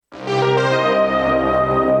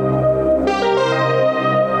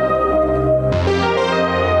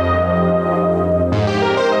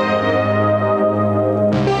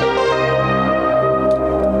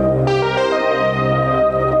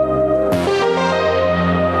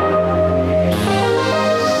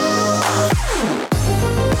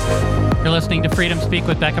listening to Freedom Speak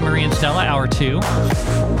with Becca Marie and Stella, Hour 2.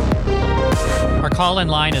 Our call-in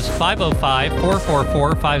line is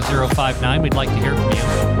 505-444-5059. We'd like to hear from you.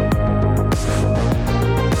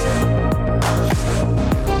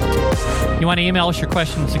 You want to email us your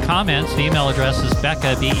questions and comments, the email address is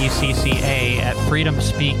Becca, B-E-C-C-A, at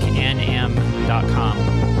freedomspeaknm.com.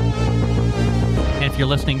 And if you're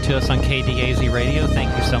listening to us on KDAZ Radio,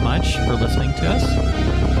 thank you so much for listening to us.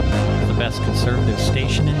 The best conservative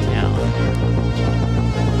station in town.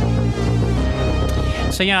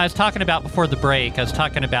 So, I was talking about before the break, I was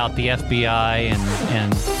talking about the FBI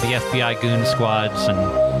and the FBI goon squads and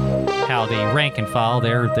how the rank and file,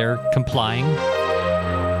 they're complying.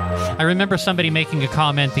 I remember somebody making a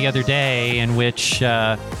comment the other day in which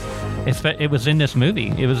it was in this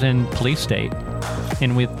movie. It was in Police State,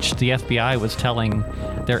 in which the FBI was telling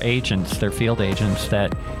their agents, their field agents,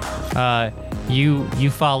 that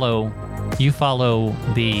you follow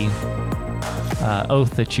the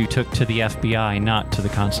oath that you took to the FBI, not to the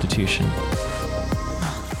Constitution.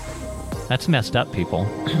 That's messed up, people.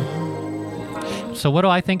 So what do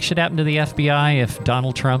I think should happen to the FBI if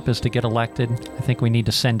Donald Trump is to get elected? I think we need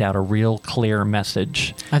to send out a real clear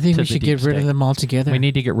message. I think we should get rid of them altogether. We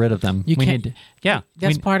need to get rid of them.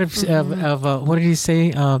 That's part of what did he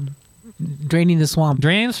say? Draining the swamp.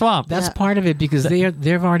 Draining the swamp. That's part of it, because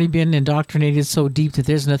they've already been indoctrinated so deep that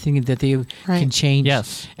there's nothing that they can change.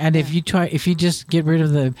 Yes. And if you just get rid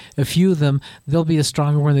of a few of them, there'll be a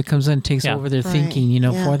stronger one that comes in and takes over their thinking,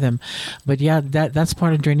 for them. But that's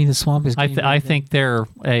part of draining the swamp. I think they're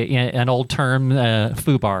an old term,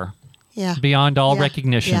 FUBAR. Yeah. Beyond all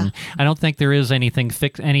recognition. Yeah. I don't think there is any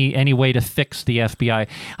way to fix the FBI.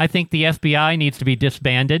 I think the FBI needs to be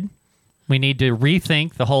disbanded. We need to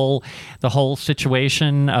rethink the whole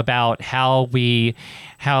situation about how we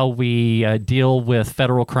deal with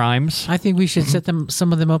federal crimes. I think we should set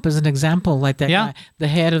some of them up as an example, like that guy, the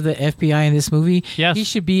head of the FBI in this movie. Yes. He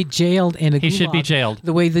should be jailed in a gulag. He should be jailed.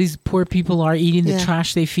 The way these poor people are eating the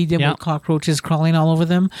trash they feed them with cockroaches crawling all over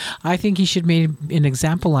them. I think he should make an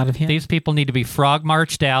example out of him. These people need to be frog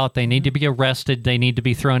marched out. They need to be arrested. They need to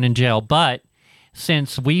be thrown in jail. But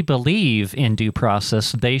since we believe in due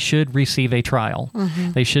process, they should receive a trial.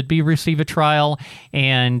 Mm-hmm. They should receive a trial,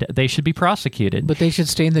 and they should be prosecuted. But they should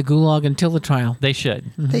stay in the gulag until the trial. They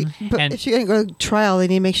should. Mm-hmm. But if you're going to go to trial, they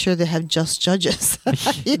need to make sure they have just judges.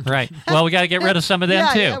 Right. Well, we got to get rid of some of them,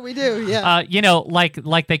 too. Yeah, we do, yeah.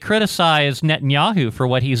 Like they criticize Netanyahu for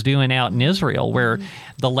what he's doing out in Israel, where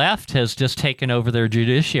the left has just taken over their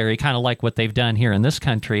judiciary, kind of like what they've done here in this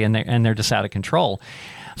country, and they're just out of control.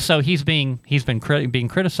 So he's being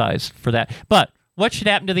criticized for that. But what should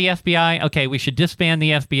happen to the FBI? Okay, we should disband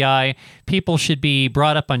the FBI. People should be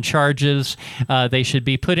brought up on charges. They should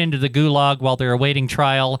be put into the gulag while they're awaiting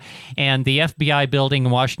trial. And the FBI building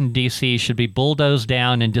in Washington, D.C. should be bulldozed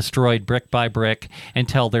down and destroyed brick by brick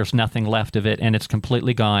until there's nothing left of it and it's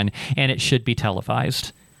completely gone. And it should be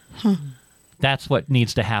televised. That's what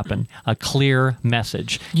needs to happen. A clear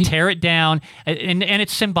message. Tear it down. And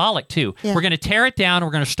it's symbolic, too. Yeah. We're going to tear it down.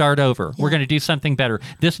 We're going to start over. Yeah. We're going to do something better.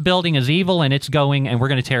 This building is evil, and it's going, and we're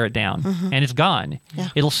going to tear it down. Mm-hmm. And it's gone. Yeah.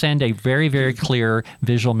 It'll send a very, very clear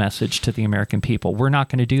visual message to the American people. We're not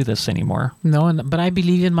going to do this anymore. No, but I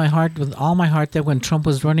believe in my heart, with all my heart, that when Trump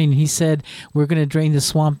was running, he said, we're going to drain the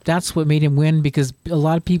swamp. That's what made him win, because a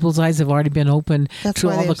lot of people's eyes have already been opened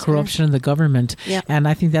to all the corruption in the government. Yeah. And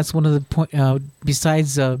I think that's one of the points.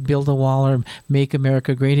 Besides build a wall or make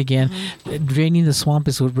America great again, draining the swamp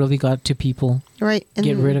is what really got to people. Right. And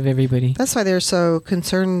get rid of everybody. That's why they're so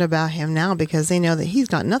concerned about him now, because they know that he's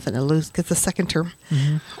got nothing to lose. Gets a second term.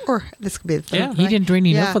 Mm-hmm. Or this could be the third. Yeah. He didn't drain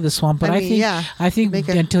enough of the swamp, but I think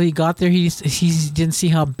until he got there, he didn't see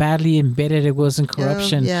how badly embedded it was in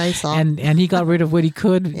corruption. Yeah, he saw. And he got rid of what he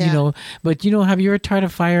could, But, have you ever tried to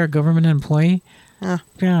fire a government employee? Yeah.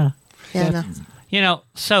 No.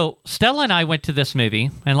 So Stella and I went to this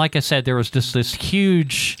movie, and like I said, there was just this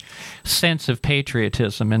huge sense of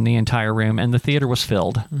patriotism in the entire room, and the theater was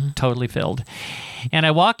filled, totally filled. And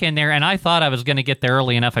I walk in there, and I thought I was going to get there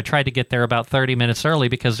early enough. I tried to get there about 30 minutes early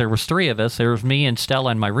because there was three of us. There was me and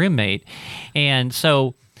Stella and my roommate. And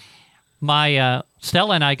so my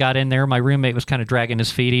Stella and I got in there. My roommate was kind of dragging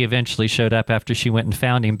his feet. He eventually showed up after she went and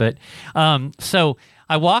found him. But so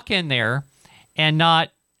I walk in there, and not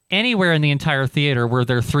anywhere in the entire theater were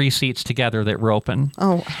there three seats together that were open.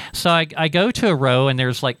 Oh. So I go to a row, and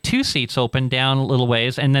there's like two seats open down a little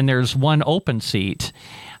ways, and then there's one open seat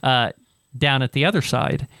down at the other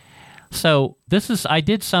side. So I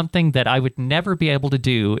did something that I would never be able to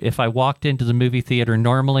do if I walked into the movie theater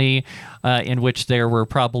normally, in which there were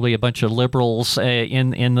probably a bunch of liberals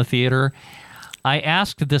in the theater. I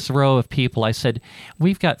asked this row of people, I said,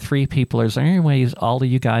 we've got 3 people. Is there any ways all of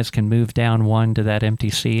you guys can move down one to that empty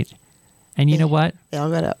seat? And you know what? They all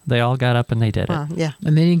got up. They all got up and they did it. Yeah.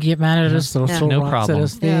 And they didn't get mad at us. They'll throw No rocks problem. at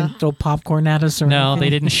us. They didn't throw popcorn at us. Or No, anything. they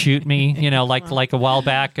didn't shoot me. Like a while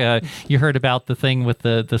back, you heard about the thing with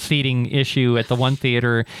the seating issue at the one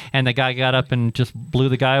theater, and the guy got up and just blew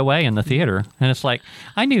the guy away in the theater. And it's like,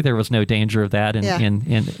 I knew there was no danger of that.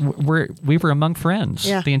 We were among friends,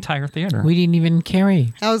 the entire theater. We didn't even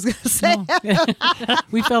carry. I was going to say. No.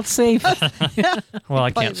 We felt safe. Well,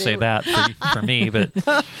 I can't say that for me, but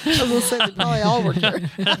I was going to say they probably all were carrying.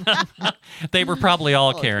 they were probably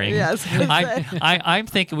all carrying. Yes. I'm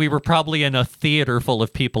thinking we were probably in a theater full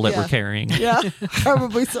of people that were carrying. Yeah,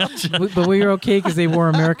 probably so. But we were okay because they wore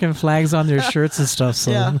American flags on their shirts and stuff.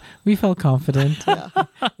 So we felt confident. Yeah.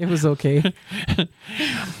 It was okay.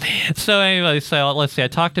 So anyway, let's see. I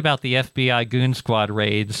talked about the FBI Goon Squad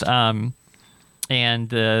raids. And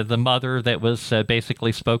the mother that was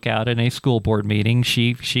basically spoke out in a school board meeting,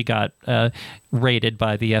 she got raided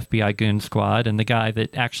by the FBI Goon Squad, and the guy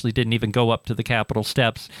that actually didn't even go up to the Capitol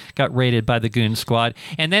steps got raided by the Goon Squad.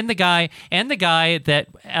 And then the guy that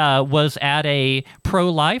was at a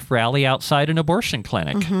pro-life rally outside an abortion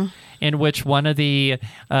clinic. Mm-hmm. In which one of the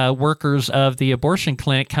workers of the abortion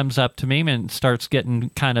clinic comes up to me and starts getting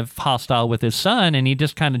kind of hostile with his son, and he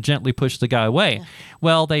just kind of gently pushed the guy away. Yeah.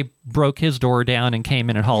 Well, they broke his door down and came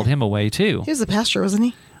in and hauled him away, too. He was a pastor, wasn't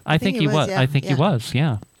he? I think he was. Yeah. I think he was,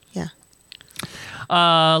 yeah. Yeah.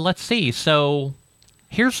 Let's see. So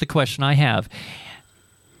here's the question I have.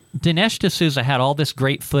 Dinesh D'Souza had all this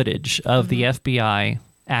great footage of the FBI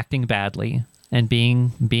acting badly and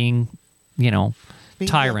being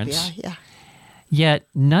tyrants. Yeah. Yet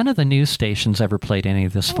none of the news stations ever played any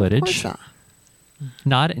of this footage. Of course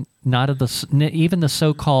not of even the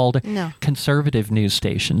so-called conservative news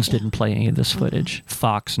stations didn't play any of this footage.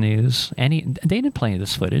 Fox News, they didn't play any of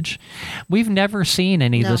this footage. We've never seen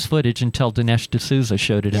any of this footage until Dinesh D'Souza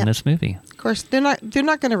showed it in this movie. Of course, they're not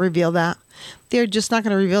going to reveal that. They're just not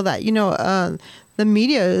going to reveal that. The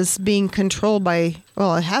media is being controlled by,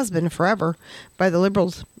 it has been forever, by the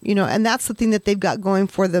liberals, and that's the thing that they've got going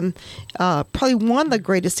for them. Probably one of the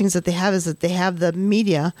greatest things that they have is that they have the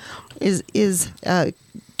media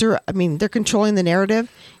they're controlling the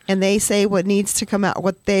narrative, and they say what needs to come out,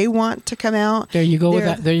 what they want to come out. There you go with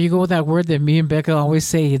that. There you go with that word that me and Becca always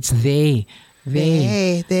say. It's they.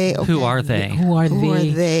 They. Okay. Who are they? Who are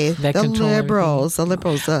they? The liberals. The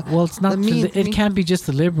liberals. Well, it's not. It can't be just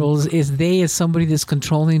the liberals. Is they as somebody that's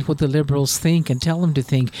controlling what the liberals think and tell them to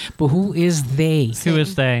think. But who is they? Who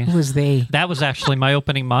is they? Who is they? That was actually my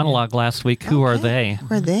opening monologue last week. Who are they?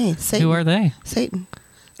 Who are they? Satan. Who are they? Satan.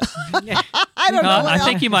 I don't know. I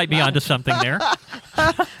think you might be onto something there.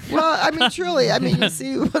 Well, truly. You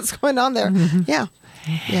see what's going on there.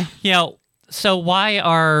 Yeah. So why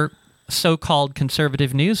are so-called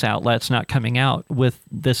conservative news outlets not coming out with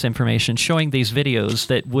this information, showing these videos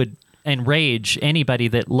that would enrage anybody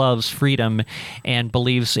that loves freedom and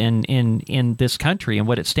believes in this country and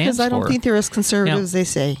what it stands for? Because I don't think they're as conservative as they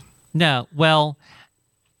say. No. Well,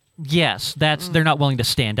 yes, they're not willing to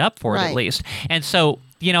stand up for it, at least. And so,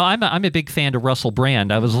 I'm a big fan of Russell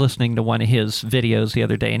Brand. I was listening to one of his videos the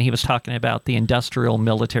other day, and he was talking about the industrial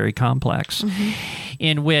military complex,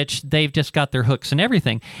 in which they've just got their hooks and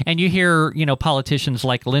everything. And you hear, politicians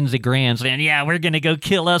like Lindsey Graham saying, we're going to go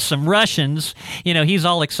kill us some Russians. He's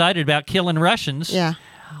all excited about killing Russians. Yeah.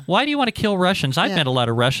 Why do you want to kill Russians? I've met a lot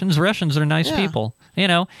of Russians. Russians are nice people.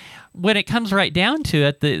 When it comes right down to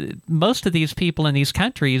it, most of these people in these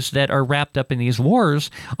countries that are wrapped up in these wars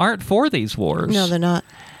aren't for these wars. No, they're not.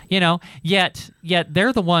 Yet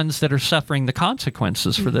they're the ones that are suffering the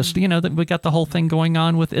consequences for this. That we got the whole thing going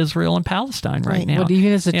on with Israel and Palestine right now. But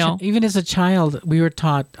even as a child, we were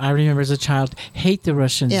taught. I remember as a child, hate the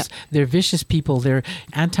Russians. Yeah. They're vicious people. They're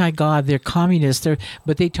anti-God. They're communists.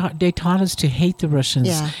 But they taught us to hate the Russians.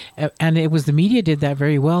 Yeah. And it was the media did that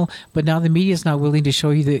very well. But now the media is not willing to show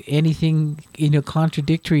you anything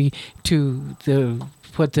contradictory to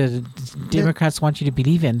what the Democrats want you to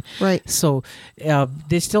believe in. Right. So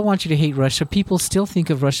they still want you to hate Russia. People still think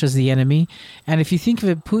of Russia as the enemy. And if you think of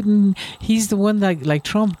it, Putin, he's the one that, like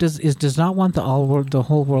Trump, does not want the whole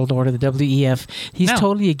world order, the WEF. He's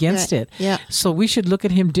totally against it. Yeah. So we should look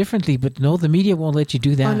at him differently. But no, the media won't let you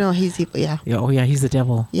do that. Oh, no, he's evil, Oh, yeah, he's the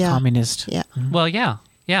devil. Yeah. Communist. Yeah. Well, yeah.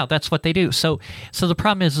 Yeah, that's what they do. So the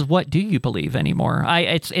problem is what do you believe anymore?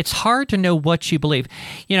 It's hard to know what you believe.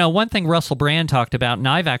 You know, one thing Russell Brand talked about, and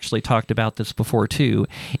I've actually talked about this before too,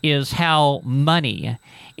 is how money.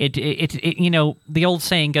 It you know, the old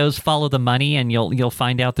saying goes, follow the money and you'll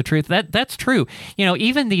find out the truth. That's true. You know,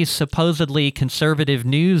 even these supposedly conservative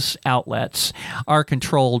news outlets are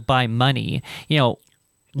controlled by money. You know,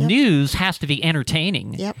 Yep. News has to be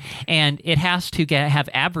entertaining, yep. and it has to have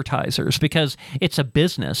advertisers because it's a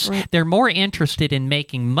business. Right. They're more interested in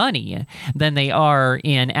making money than they are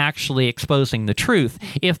in actually exposing the truth.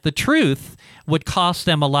 If the truth would cost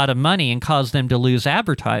them a lot of money and cause them to lose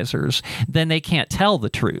advertisers, then they can't tell the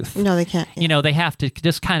truth. No, they can't. Yeah. You know, they have to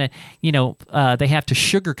just kind of, they have to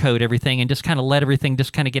sugarcoat everything and just kind of let everything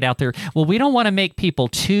just kind of get out there. Well, we don't want to make people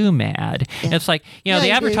too mad. Yeah. It's like,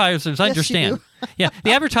 the advertisers understand. Yeah,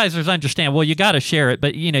 the advertisers understand. Well, you got to share it,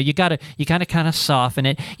 but you got to kind of soften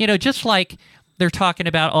it. Just like they're talking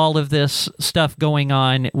about all of this stuff going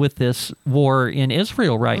on with this war in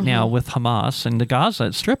Israel right mm-hmm. now with Hamas and the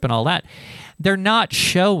Gaza Strip and all that. They're not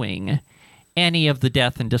showing any of the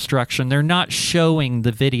death and destruction. They're not showing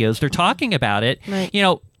the videos. They're talking about it. Right.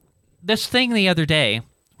 This thing the other day,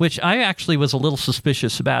 which I actually was a little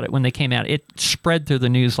suspicious about it when they came out. It spread through the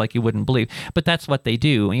news like you wouldn't believe. But that's what they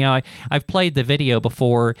do. I've played the video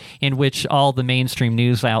before in which all the mainstream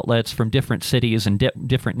news outlets from different cities and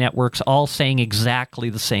different networks all saying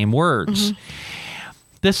exactly the same words. Mm-hmm.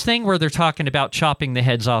 This thing where they're talking about chopping the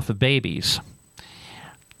heads off of babies.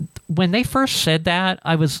 When they first said that,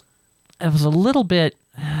 I was a little bit,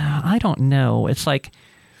 I don't know. It's like,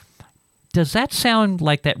 does that sound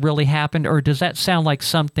like that really happened, or does that sound like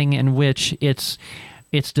something in which it's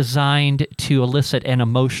designed to elicit an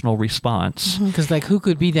emotional response? Because, who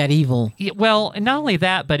could be that evil? Well, not only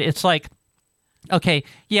that, but it's like, okay,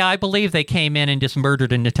 yeah, I believe they came in and just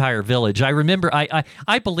murdered an entire village. I remember,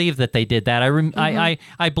 I believe that they did that.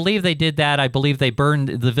 I believe they did that. I believe they burned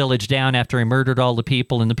the village down after he murdered all the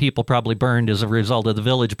people, and the people probably burned as a result of the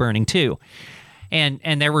village burning too. And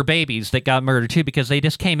there were babies that got murdered too because they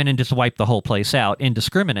just came in and just wiped the whole place out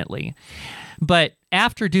indiscriminately. But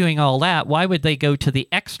after doing all that, why would they go to the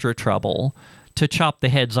extra trouble to chop the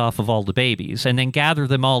heads off of all the babies and then gather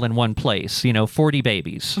them all in one place, 40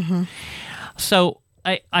 babies? Mm-hmm. So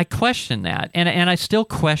I question that, and I still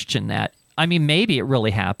question that. I mean, maybe it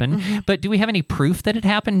really happened, mm-hmm. but do we have any proof that it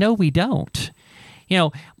happened? No, we don't.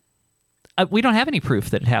 We don't have any proof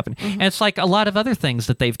that it happened. Mm-hmm. And it's like a lot of other things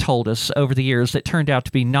that they've told us over the years that turned out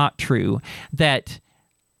to be not true, that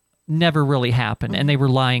never really happened, and they were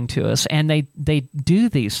lying to us. And they do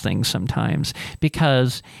these things sometimes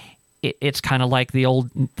because it's kind of like the old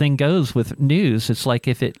thing goes with news. It's like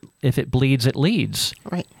if it bleeds, it leads.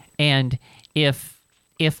 Right. And if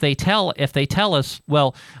they tell us,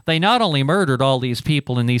 well, they not only murdered all these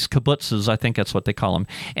people in these kibbutzes, I think that's what they call them,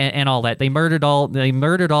 and all that. They murdered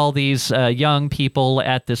all these young people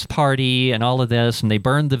at this party and all of this, and they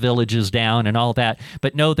burned the villages down and all that.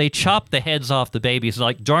 But no, they chopped the heads off the babies.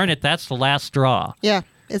 Like, darn it, that's the last straw. Yeah,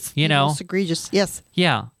 it's most egregious. Yes.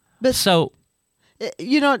 Yeah. But so,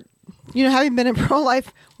 having been in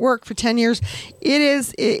pro-life work for 10 years,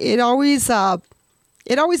 it always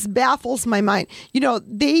baffles my mind.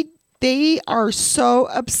 They are so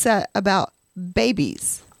upset about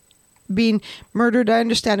babies being murdered. I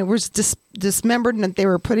understand it was dismembered and that they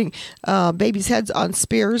were putting babies' heads on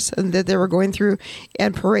spears and that they were going through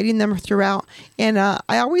and parading them throughout. And I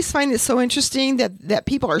always find it so interesting that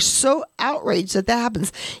people are so outraged that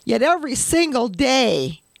happens. Yet every single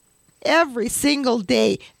day,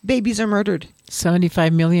 babies are murdered.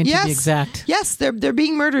 75 million to be exact. Yes, they're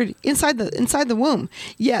being murdered inside the womb.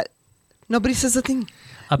 Yet nobody says a thing.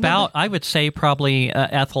 I would say probably,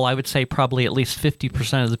 Ethel, at least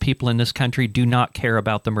 50% of the people in this country do not care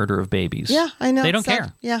about the murder of babies. Yeah, I know. They don't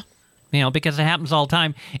care. Yeah. Because it happens all the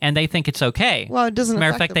time, and they think it's okay. Well, it doesn't.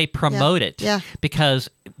 Matter of fact, they promote it. Yeah. Because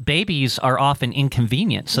babies are often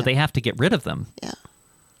inconvenient, so they have to get rid of them.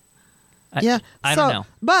 Yeah. I don't know.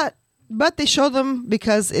 But they show them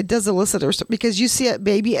because it does elicit, because you see a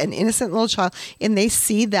baby, an innocent little child, and they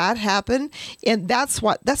see that happen, and that's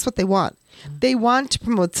what they want. They want to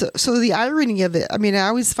promote. So the irony of it, I mean, I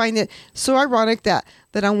always find it so ironic that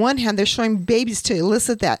on one hand they're showing babies to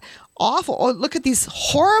elicit that awful. Oh, look at these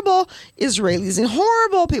horrible Israelis and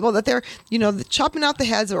horrible people that they're chopping out the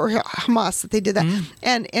heads, or Hamas that they did that,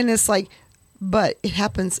 and it's like, but it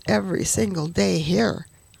happens every single day here,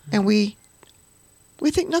 and we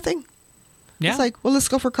think nothing. Yeah. It's like, well, let's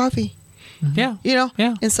go for coffee. Yeah. Yeah.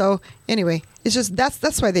 And so Anyway, it's just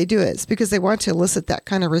that's why they do it. It's because they want to elicit that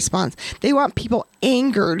kind of response. They want people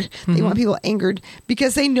angered. They want people angered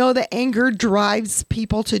because they know that anger drives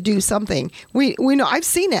people to do something. We know. I've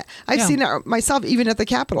seen it. I've seen it myself, even at the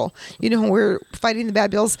Capitol. When we're fighting the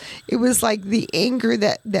bad bills, it was like the anger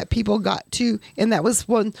that people got to, and that was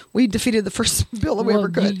when we defeated the first bill that we ever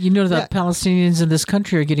could. The Palestinians in this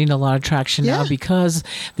country are getting a lot of traction now because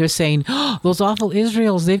they're saying, those awful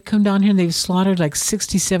Israels, they've come down here and they've slaughtered like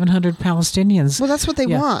 6,700 Palestinians. Well, that's what they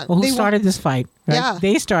want. Well, who started this fight? Right? Yeah.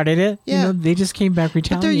 They started it. Yeah. They just came back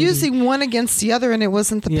retaliating. But they're using one against the other, and it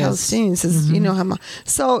wasn't the Palestinians. It's, Hamas.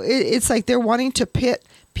 So it's like they're wanting to pit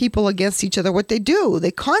people against each other. What they do,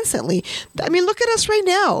 they constantly, look at us right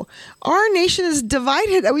now. Our nation is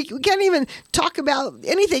divided. We can't even talk about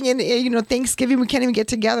anything in Thanksgiving. We can't even get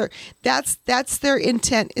together. That's their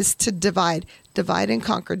intent, is to divide and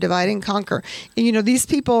conquer. And, these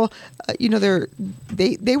people,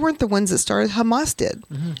 they weren't the ones that started. Hamas did.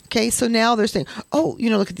 Okay, so now they're saying,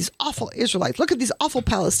 look at these awful Israelites, look at these awful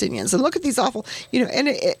Palestinians, and look at these awful, and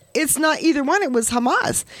it's not either one. It was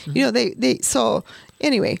Hamas. So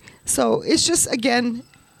anyway, so it's just, again,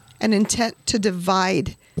 an intent to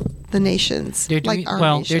divide the nations. They're doing,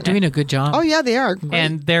 they're doing a good job. Oh, yeah, they are. Great.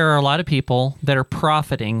 And there are a lot of people that are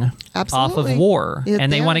profiting off of war,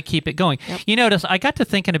 and they want to keep it going. Yep. You notice, I got to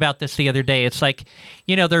thinking about this the other day. It's like,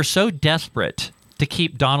 they're so desperate to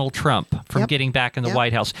keep Donald Trump from getting back in the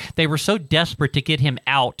White House. They were so desperate to get him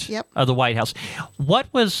out of the White House. What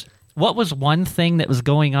was one thing that was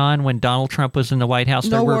going on when Donald Trump was in the White House?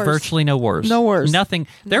 There were virtually no wars. No wars. Nothing.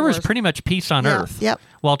 There was pretty much peace on earth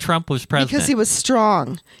while Trump was president. Because he was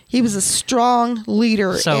strong. He was a strong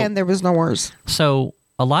leader, and there was no wars. So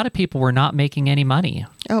a lot of people were not making any money.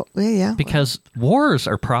 Oh, yeah. Because wars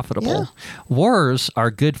are profitable. Yeah. Wars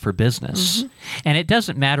are good for business. And it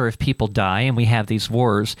doesn't matter if people die and we have these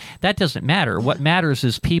wars. That doesn't matter. What matters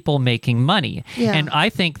is people making money. Yeah. And I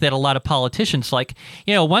think that a lot of politicians,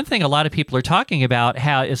 one thing a lot of people are talking about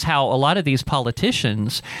is how a lot of these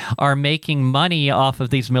politicians are making money off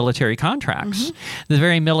of these military contracts. The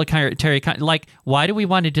very military, why do we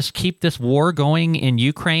want to just keep this war going in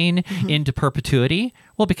Ukraine into perpetuity?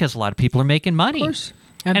 Well, because a lot of people are making money. Of course.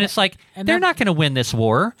 And it's like, they're not going to win this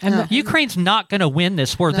war. Ukraine's not going to win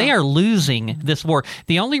this war. No. They are losing this war.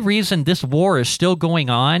 The only reason this war is still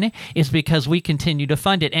going on is because we continue to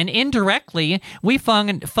fund it. And indirectly, we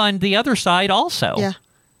fund the other side also. Yeah.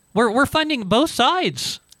 We're funding both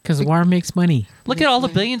sides. Because war makes money. Look at all the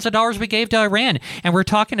billions of dollars we gave to Iran. And we're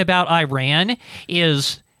talking about Iran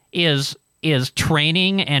is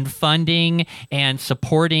training and funding and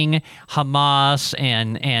supporting Hamas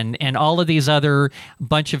and all of these other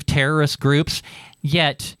bunch of terrorist groups,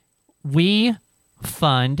 yet we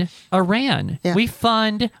fund Iran. Yeah. We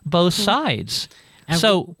fund both sides. And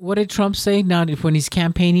so what did Trump say? Now, when he's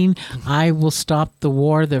campaigning, I will stop the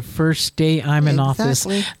war the first day I'm in office.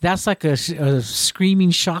 That's like a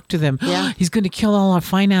screaming shock to them. Yeah. He's going to kill all our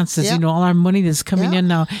finances, all our money that's coming in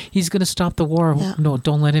now. He's going to stop the war. Yeah. No,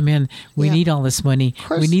 don't let him in. We need all this money.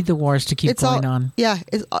 We need the wars to keep going on. Yeah,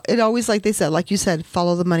 it always, like they said, like you said,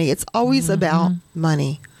 follow the money. It's always about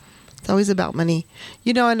money. It's always about money,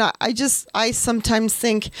 and I sometimes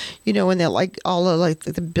think, when they're like all of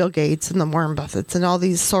the Bill Gates and the Warren Buffetts and all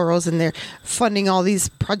these Soros, and they're funding all these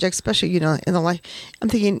projects, especially, in the life, I'm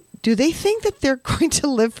thinking, do they think that they're going to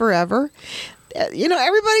live forever?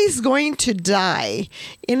 Everybody's going to die,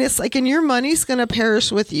 and it's like, and your money's going to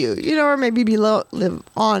perish with you, or maybe live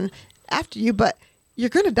on after you, but you're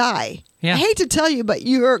going to die. Yeah. I hate to tell you, but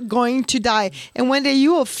you're going to die. And one day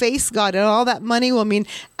you will face God, and all that money will mean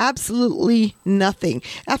absolutely nothing.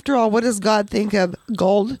 After all, what does God think of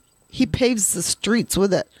gold? He paves the streets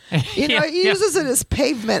with it. He uses it as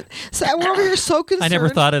pavement. So we're over here so concerned. I never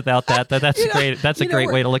thought about that. That's great. That's a great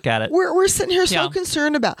way to look at it. We're sitting here so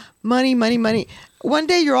concerned about money. One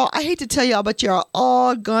day I hate to tell y'all, but you're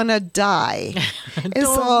all gonna die. I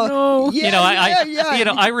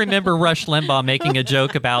remember Rush Limbaugh making a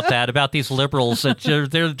joke about that, about these liberals that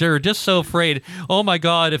they're just so afraid. Oh my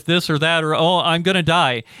God, if this or that, or I'm gonna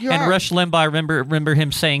die. Rush Limbaugh, I remember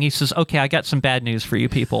him saying, he says, "Okay, I got some bad news for you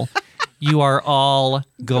people. You are all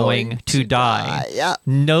going to die." Yeah.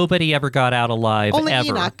 Nobody ever got out alive. Only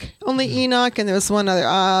ever. Only Enoch, and there was one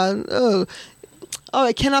other.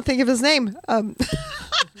 I cannot think of his name.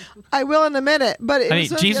 I will in a minute. But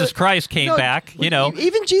Jesus Christ came back.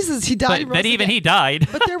 Even Jesus, he died. But even he died.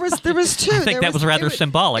 But there was two. I think that was rather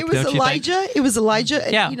symbolic. It was Elijah. It was Elijah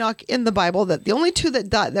and Enoch in the Bible. That the only two that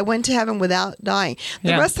died, that went to heaven without dying.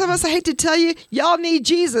 The rest of us, I hate to tell you, y'all need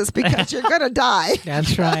Jesus because you're gonna die.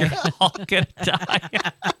 That's right. You're all gonna die.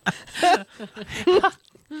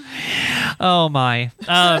 Oh my.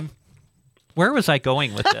 Where was I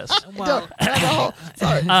going with this?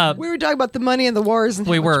 Sorry. We were talking about the money and the wars and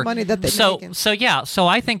how much money that they make. So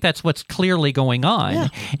I think that's what's clearly going on. Yeah.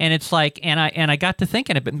 And it's like, and I got to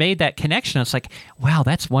thinking, it made that connection. It's like, wow,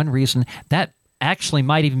 that's one reason that actually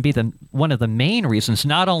might even be one of the main reasons.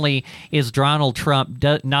 Not only is Donald Trump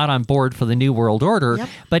not on board for the New World Order,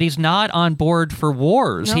 but he's not on board for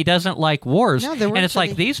wars. Nope. He doesn't like wars. No, and it's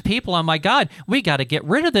like these people, oh my God, we got to get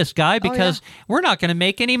rid of this guy because we're not going to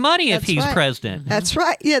make any money if he's president. That's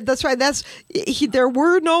right. Yeah, that's right. There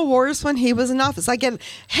were no wars when he was in office. I can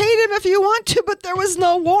hate him if you want to, but there was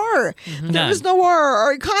no war. Mm-hmm. There was no war.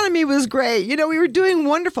 Our economy was great. We were doing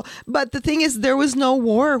wonderful. But the thing is, there was no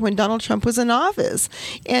war when Donald Trump was in office.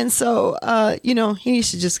 And so, he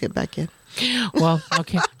needs to just get back in. Well,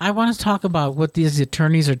 okay. I want to talk about what these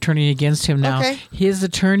attorneys are turning against him now. Okay. His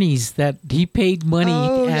attorneys that he paid money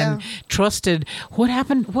and trusted.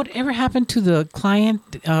 Whatever happened to the client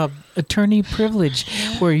attorney privilege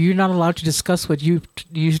where you're not allowed to discuss what you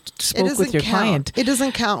spoke with your client? It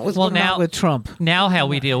doesn't count with with Trump. Now how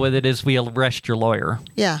we deal with it is we arrest your lawyer.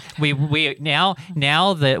 Yeah. We now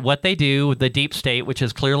that what they do, the deep state, which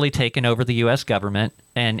has clearly taken over the U.S. government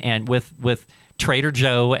and with Trader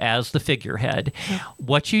Joe as the figurehead.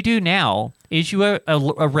 What you do now is you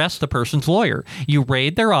arrest the person's lawyer. You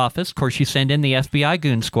raid their office. Of course, you send in the FBI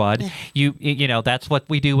goon squad. You know that's what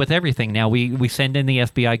we do with everything now. We send in the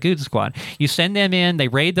FBI goon squad. You send them in. They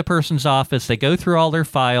raid the person's office. They go through all their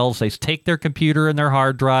files. They take their computer and their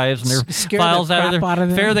hard drives and their files out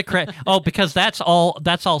of their because that's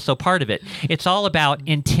also part of it. It's all about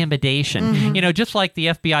intimidation. Mm-hmm. Just like the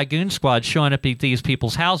FBI goon squad showing up at these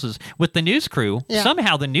people's houses with the news crew. Yeah.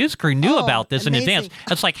 Somehow the news crew knew about this in advance.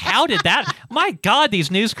 It's like, how did that? My God, these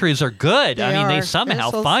news crews are good. They somehow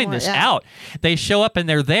find this out. They show up and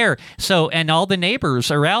they're there. So, and all the neighbors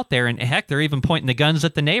are out there, and heck, they're even pointing the guns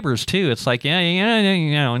at the neighbors too. It's like,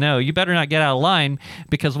 no, you better not get out of line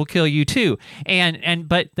because we'll kill you too.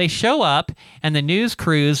 But they show up and the news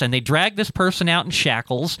crews and they drag this person out in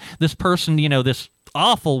shackles. This person, this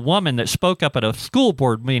awful woman that spoke up at a school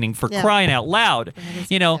board meeting for crying out loud,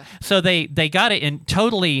 so they got it and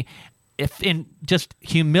totally just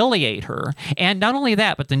humiliate her. And not only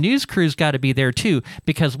that, but the news crew's got to be there too,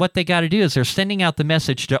 because what they got to do is they're sending out the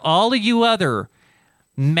message to all of you other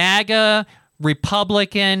MAGA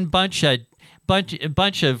Republican bunch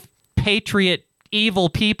of patriot evil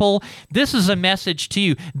people. This is a message to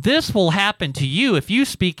you. This will happen to you if you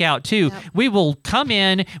speak out too. Yep. We will come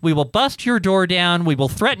in, we will bust your door down, we will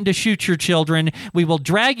threaten to shoot your children, we will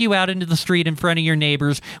drag you out into the street in front of your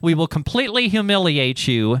neighbors, we will completely humiliate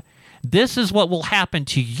you. This is what will happen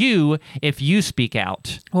to you if you speak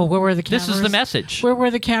out. Well, where were the cameras? This is the message. Where were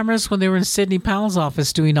the cameras when they were in Sidney Powell's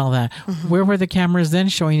office doing all that? Mm-hmm. Where were the cameras then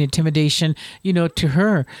showing intimidation, to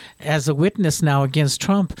her as a witness now against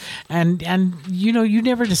Trump? And you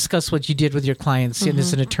never discuss what you did with your clients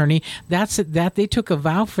as an attorney. That's it. That they took a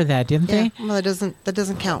vow for that, didn't they? Well, that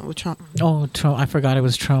doesn't count with Trump. Oh, Trump! I forgot it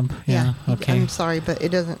was Trump. Yeah. Okay. I'm sorry, but it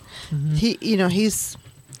doesn't. Mm-hmm. He's.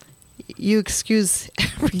 You excuse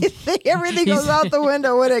everything. Everything goes out the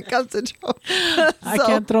window when it comes to Trump.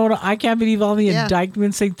 I can't believe all the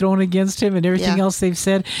indictments they've thrown against him and everything else they've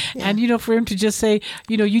said. Yeah. And for him to just say,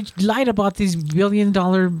 you lied about this $1 billion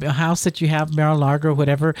house that you have, Mar-a-Lago or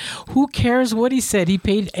whatever. Who cares what he said? He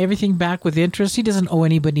paid everything back with interest. He doesn't owe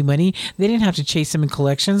anybody money. They didn't have to chase him in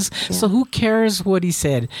collections. Yeah. So who cares what he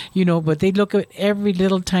said? But they look at every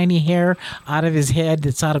little tiny hair out of his head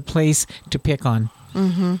that's out of place to pick on.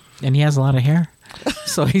 Mm-hmm. And he has a lot of hair,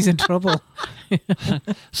 so he's in trouble.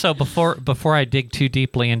 So before I dig too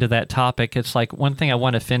deeply into that topic, it's like one thing I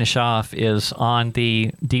want to finish off is on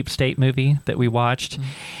the Deep State movie that we watched.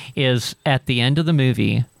 Is at the end of the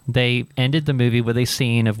movie, they ended the movie with a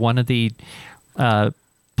scene of one of the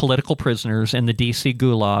political prisoners in the D.C.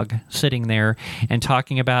 Gulag sitting there and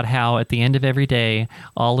talking about how at the end of every day,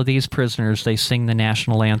 all of these prisoners, they sing the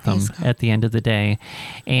national anthem at the end of the day,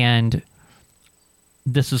 and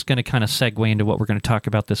this is going to kind of segue into what we're going to talk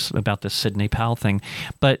about this Sidney Powell thing.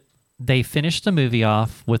 But they finished the movie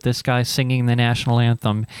off with this guy singing the national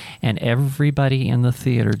anthem, and everybody in the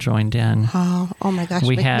theater joined in. Oh my gosh,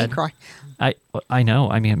 me cry. I know.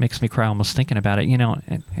 I mean, it makes me cry almost thinking about it.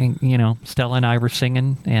 Stella and I were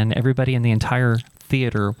singing, and everybody in the entire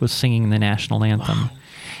theater was singing the national anthem. Wow.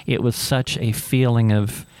 It was such a feeling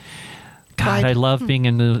of, God, I love being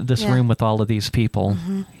in this room with all of these people,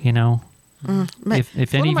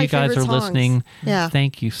 If any of you guys are listening,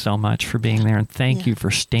 thank you so much for being there, and thank you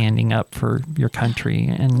for standing up for your country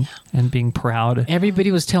and being proud.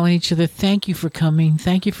 Everybody was telling each other, "Thank you for coming.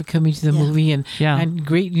 Thank you for coming to the movie," and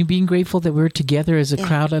being grateful that we're together as a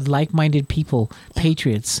crowd of like-minded people,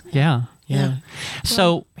 patriots. Yeah.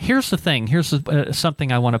 So here's the thing. Here's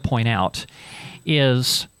something I want to point out: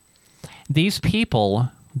 is these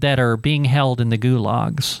people that are being held in the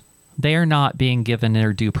gulags, they are not being given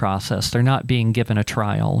their due process. They're not being given a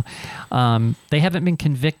trial. They haven't been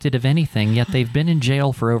convicted of anything, yet they've been in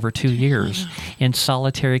jail for over 2 years in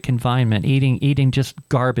solitary confinement, eating just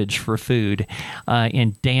garbage for food,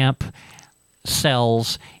 in damp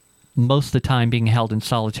cells, most of the time being held in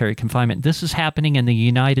solitary confinement. This is happening in the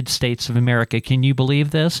United States of America. Can you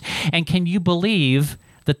believe this? And can you believe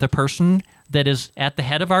that the person that is at the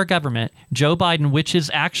head of our government, Joe Biden, which is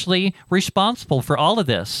actually responsible for all of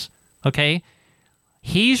this, okay?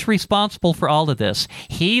 He's responsible for all of this.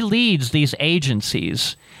 He leads these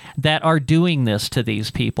agencies that are doing this to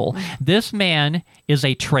these people. This man is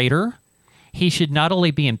a traitor. He should not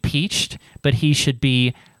only be impeached, but he should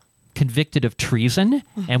be convicted of treason,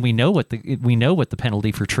 and we know what the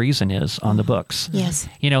penalty for treason is on the books. Yes.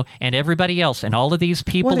 And everybody else, and all of these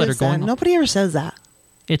people that are going. Nobody ever says that.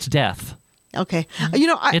 It's death. Okay.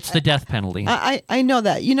 It's the death penalty. I know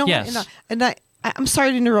that. Yes. I'm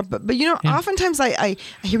sorry to interrupt, but oftentimes I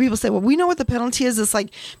hear people say, well, we know what the penalty is. It's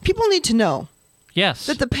like, people need to know. Yes.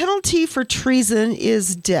 That the penalty for treason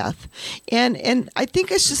is death. And I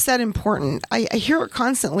think it's just that important. I hear it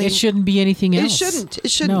constantly. It shouldn't be anything else.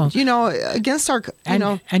 It shouldn't. No. Against our,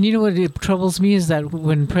 And you know what troubles me is that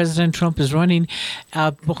when President Trump is running,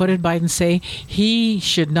 what did Biden say? He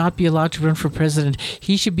should not be allowed to run for president.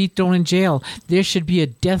 He should be thrown in jail. There should be a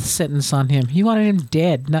death sentence on him. He wanted him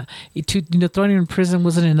dead. Throwing him in prison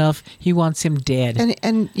wasn't enough. He wants him dead.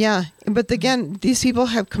 But again, these people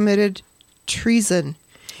have committed treason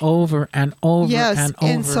over and over and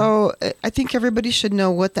over. And so I think everybody should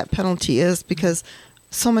know what that penalty is, because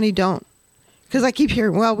so many don't. Because I keep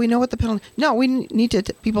hearing, well, we know what the penalty. No, we need to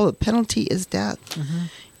people. The penalty is death.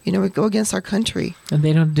 We go against our country, and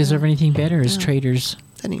they don't deserve anything better as traitors.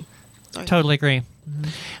 Totally agree.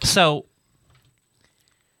 So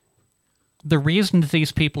the reason that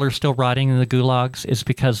these people are still rotting in the gulags is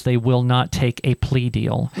because they will not take a plea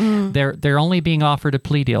deal. They're only being offered a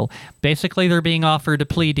plea deal. Basically, they're being offered a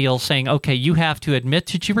plea deal saying, okay, you have to admit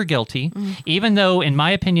that you were guilty, even though, in my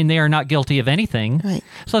opinion, they are not guilty of anything. Right.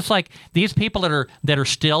 So it's like these people that are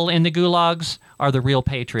still in the gulags are the real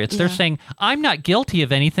patriots. They're saying, I'm not guilty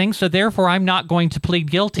of anything, so therefore I'm not going to plead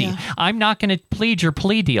guilty. I'm not going to plead your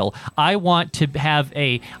plea deal. I want to have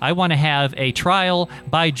a trial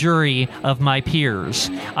by jury of my peers.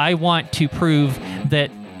 I want to prove that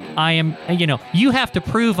I am, you have to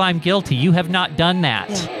prove I'm guilty. You have not done that.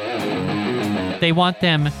 They want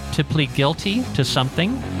them to plead guilty to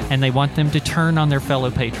something, and they want them to turn on their fellow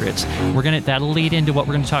patriots. That'll lead into what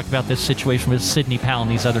we're going to talk about, this situation with Sidney Powell and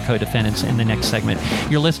these other co-defendants in the next segment.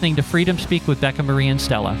 You're listening to Freedom Speak with Becca Marie and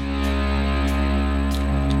Stella.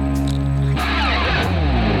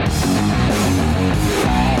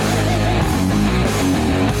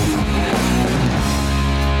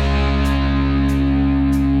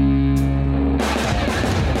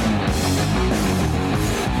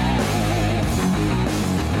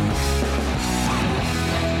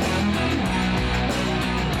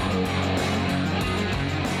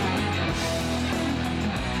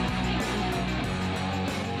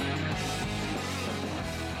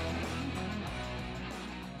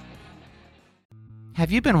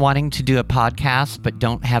 Have you been wanting to do a podcast but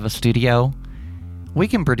don't have a studio? We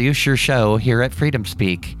can produce your show here at Freedom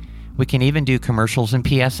Speak. We can even do commercials and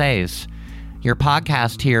PSAs. Your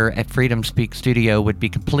podcast here at Freedom Speak Studio would be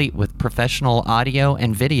complete with professional audio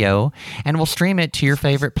and video, and we'll stream it to your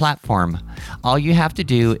favorite platform. All you have to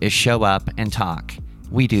do is show up and talk.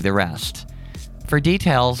 We do the rest. For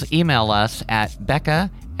details, email us at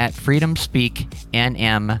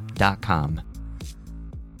becca@freedomspeaknm.com.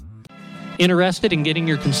 Interested in getting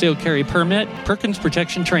your concealed carry permit? Perkins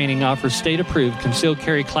Protection Training offers state-approved concealed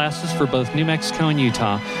carry classes for both New Mexico and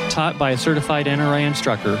Utah, taught by a certified NRA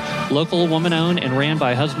instructor. Local, woman-owned, and ran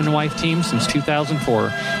by a husband and wife team since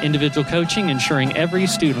 2004. Individual coaching, ensuring every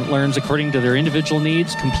student learns according to their individual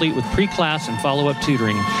needs, complete with pre-class and follow-up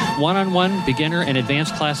tutoring. One-on-one, beginner, and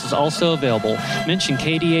advanced classes also available. Mention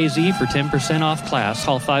KDAZ for 10% off class.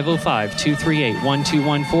 Call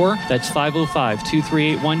 505-238-1214. That's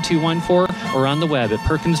 505-238-1214. Or on the web at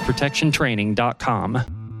PerkinsProtectionTraining.com.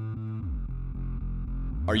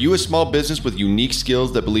 Are you a small business with unique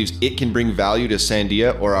skills that believes it can bring value to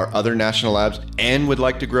Sandia or our other national labs and would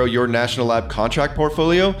like to grow your national lab contract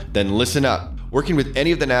portfolio? Then listen up. Working with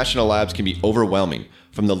any of the national labs can be overwhelming.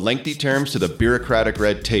 From the lengthy terms to the bureaucratic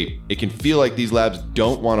red tape, it can feel like these labs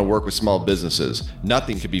don't want to work with small businesses.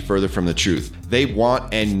 Nothing could be further from the truth. They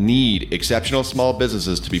want and need exceptional small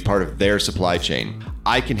businesses to be part of their supply chain.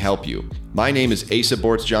 I can help you. My name is Asa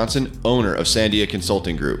Bortz Johnson, owner of Sandia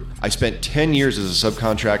Consulting Group. I spent 10 years as a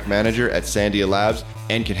subcontract manager at Sandia Labs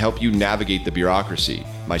and can help you navigate the bureaucracy.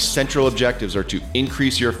 My central objectives are to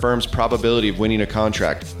increase your firm's probability of winning a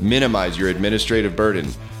contract, minimize your administrative burden,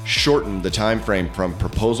 shorten the time frame from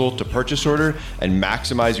proposal to purchase order, and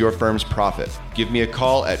maximize your firm's profit. Give me a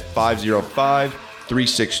call at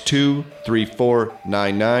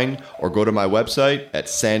 505-362-3499 or go to my website at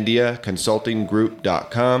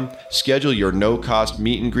sandiaconsultinggroup.com. Schedule your no-cost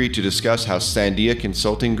meet and greet to discuss how Sandia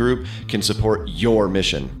Consulting Group can support your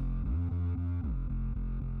mission.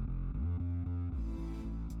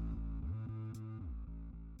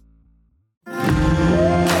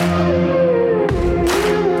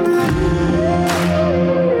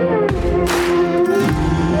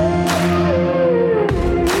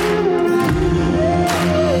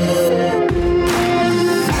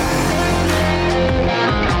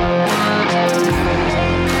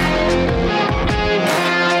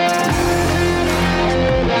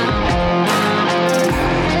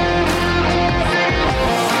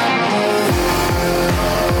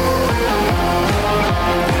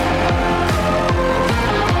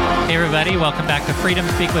 Welcome back to Freedom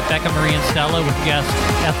Speak with Becca Marie and Stella with guest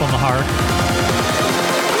Ethel Mahar.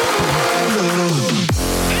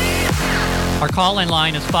 Our call-in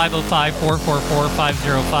line is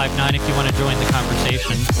 505-444-5059 if you want to join the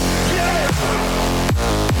conversation.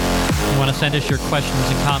 If you want to send us your questions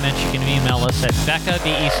and comments, you can email us at Becca,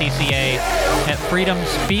 B-E-C-C-A, at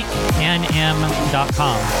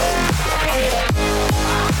freedomspeaknm.com.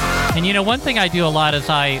 And you know, one thing I do a lot is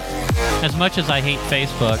as much as I hate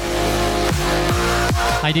Facebook,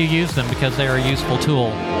 I do use them because they're a useful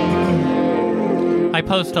tool. I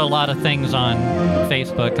post a lot of things on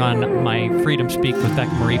Facebook, on my Freedom Speak with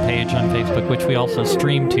Becca Marie page on Facebook, which we also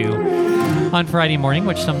stream to on Friday morning,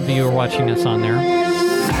 which some of you are watching us on there.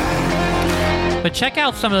 But check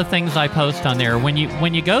out some of the things I post on there. When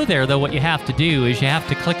you go there, though, what you have to do is you have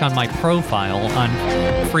to click on my profile on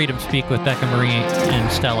Freedom Speak with Becca Marie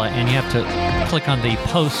and Stella, and you have to click on the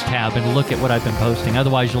post tab and look at what I've been posting.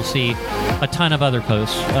 Otherwise, you'll see a ton of other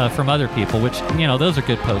posts from other people, which, you know, those are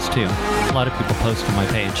good posts, too. A lot of people post on my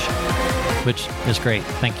page, which is great.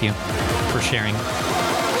 Thank you for sharing.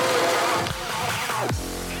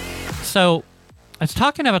 So I was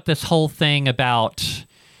talking about this whole thing about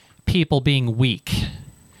people being weak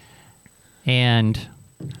and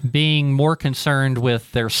being more concerned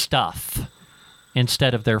with their stuff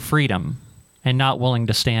instead of their freedom and not willing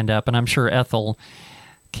to stand up. And I'm sure Ethel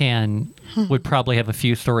would probably have a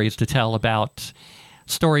few stories to tell about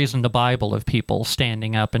stories in the Bible of people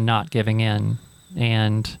standing up and not giving in,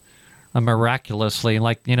 and miraculously,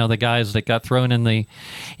 like, you know, the guys that got thrown in the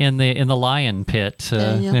lion pit,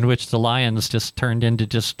 in which the lions just turned into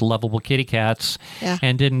just lovable kitty cats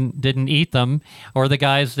and didn't eat them, or the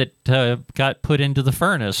guys that got put into the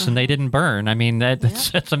furnace and they didn't burn. I mean,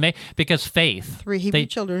 that's amazing, because faith. 3 Hebrew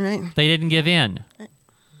children, right? They didn't give in.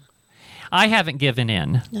 I haven't given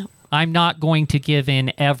in. No. I'm not going to give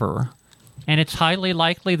in ever. And it's highly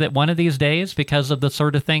likely that one of these days, because of the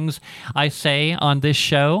sort of things I say on this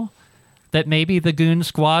show, that maybe the goon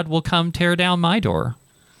squad will come tear down my door.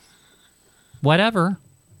 Whatever.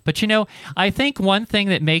 But, you know, I think one thing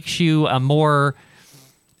that makes you a more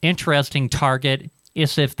interesting target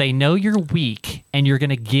is if they know you're weak and you're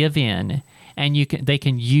going to give in, and they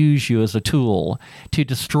can use you as a tool to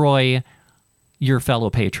destroy your fellow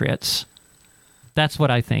patriots. That's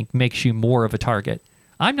what I think makes you more of a target.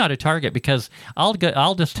 I'm not a target because I'll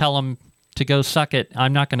just tell them to go suck it.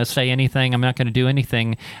 I'm not going to say anything. I'm not going to do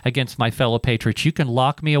anything against my fellow patriots. You can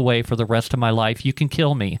lock me away for the rest of my life. You can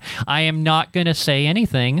kill me. I am not going to say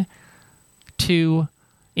anything to,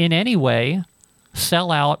 in any way,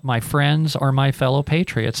 sell out my friends or my fellow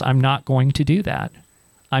patriots. I'm not going to do that.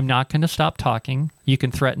 I'm not going to stop talking. You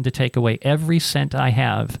can threaten to take away every cent I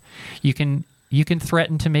have. You can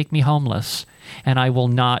threaten to make me homeless, and I will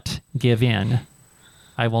not give in.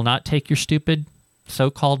 I will not take your stupid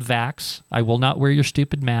so-called vax. I will not wear your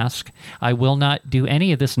stupid mask. I will not do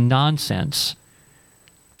any of this nonsense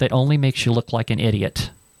that only makes you look like an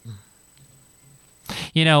idiot.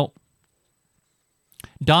 You know,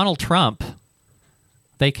 Donald Trump,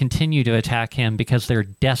 they continue to attack him because they're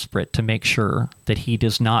desperate to make sure that he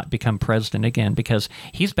does not become president again, because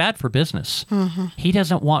he's bad for business. Mm-hmm. He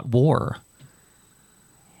doesn't want war.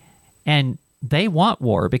 And they want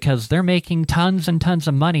war because they're making tons and tons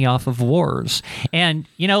of money off of wars. And,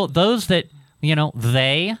 those that,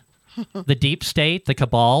 the deep state, the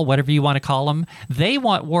cabal, whatever you want to call them, they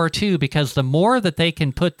want war too, because the more that they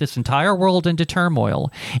can put this entire world into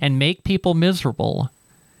turmoil and make people miserable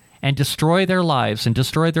and destroy their lives and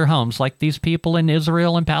destroy their homes, like these people in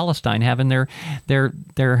Israel and Palestine having their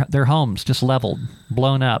homes just leveled,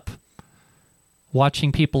 blown up,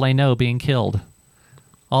 watching people they know being killed.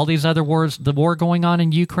 All these other wars, the war going on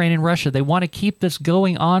in Ukraine and Russia, they want to keep this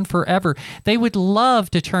going on forever. They would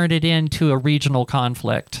love to turn it into a regional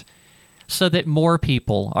conflict so that more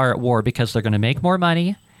people are at war, because they're going to make more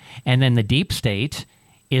money, and then the deep state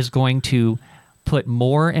is going to put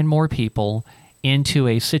more and more people into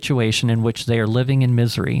a situation in which they are living in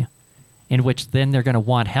misery, in which then they're going to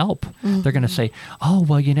want help. Mm-hmm. They're going to say, oh,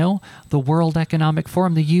 well, the World Economic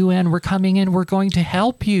Forum, the UN, we're coming in, we're going to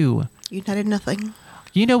help you. United Nothing.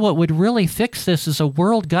 What would really fix this is a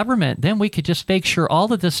world government. Then we could just make sure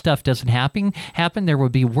all of this stuff doesn't happen. There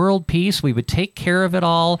would be world peace. We would take care of it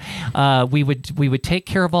all. We would take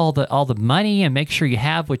care of all the money and make sure you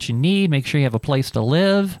have what you need. Make sure you have a place to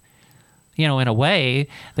live. In a way,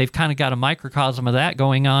 they've kind of got a microcosm of that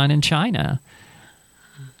going on in China.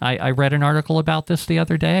 I read an article about this the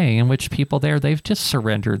other day, in which people there, they've just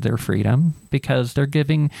surrendered their freedom because they're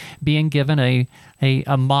being given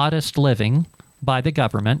a modest living by the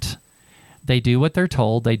government. They do what they're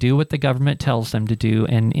told. They do what the government tells them to do.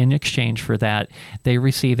 And in exchange for that, they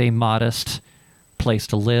receive a modest place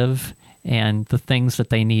to live and the things that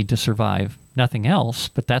they need to survive. Nothing else,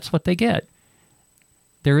 but that's what they get.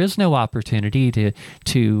 There is no opportunity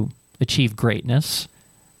to achieve greatness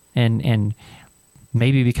and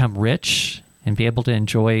maybe become rich and be able to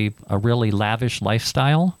enjoy a really lavish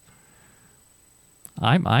lifestyle.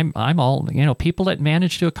 I'm all, people that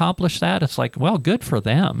manage to accomplish that, it's like, well, good for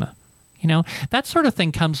them. That sort of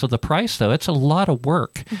thing comes with a price, though. It's a lot of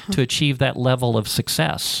work to achieve that level of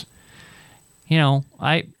success.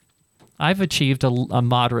 I've achieved a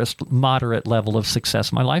moderate level of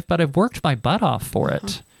success in my life, but I've worked my butt off for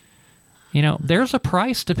it. There's a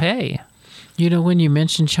price to pay. When you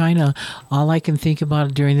mention China, all I can think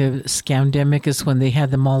about during the scamdemic is when they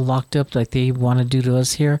had them all locked up like they want to do to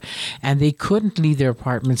us here, and they couldn't leave their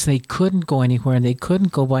apartments, they couldn't go anywhere, and they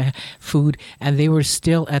couldn't go buy food, and they were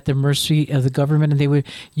still at the mercy of the government. And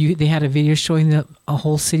they had a video showing a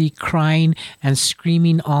whole city crying and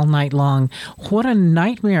screaming all night long. What a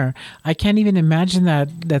nightmare! I can't even imagine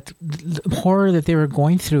that horror that they were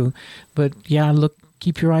going through. But yeah,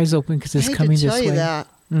 keep your eyes open, because it's coming this way. I hate to tell you that.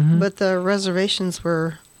 Mm-hmm. But the reservations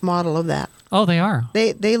were model of that. Oh, they are.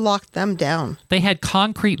 They locked them down. They had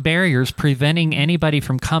concrete barriers preventing anybody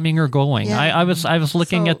from coming or going. Yeah. I was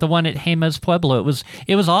looking at the one at Jemez Pueblo.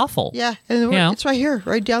 It was awful. Yeah, and it's right here,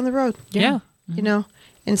 right down the road. Yeah.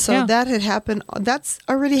 And so that had happened. That's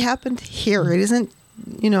already happened here. It isn't,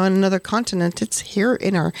 in another continent. It's here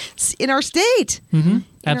in our state. Mm-hmm.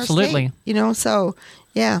 Absolutely. So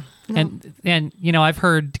yeah. And I've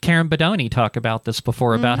heard Karen Bedoni talk about this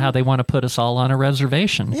before, about how they want to put us all on a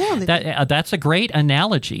reservation. Yeah, that's a great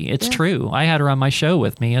analogy. It's true. I had her on my show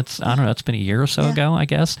with me. It's been a year or so ago, I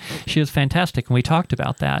guess. She was fantastic, and we talked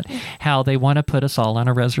about that, how they want to put us all on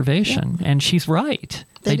a reservation. Yeah. And she's right.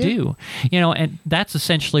 They do. And that's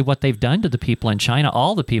essentially what they've done to the people in China.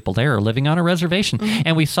 All the people there are living on a reservation. Mm-hmm.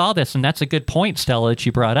 And we saw this, and that's a good point, Stella, that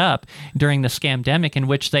you brought up, during the scamdemic, in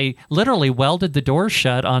which they literally welded the doors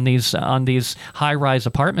shut on these high-rise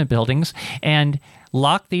apartment buildings and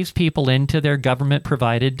locked these people into their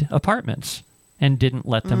government-provided apartments and didn't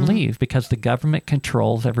let them leave, because the government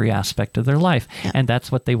controls every aspect of their life. Yeah. And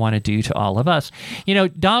that's what they want to do to all of us.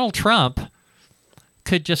 Donald Trump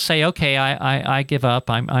could just say, okay, I give up.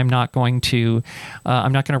 I'm not going to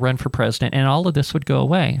run for president, and all of this would go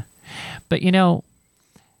away. But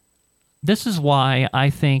this is why I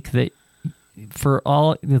think that for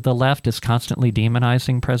all the left is constantly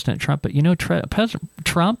demonizing President Trump, but President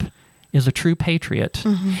Trump is a true patriot.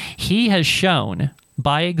 Mm-hmm. He has shown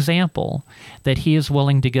by example that he is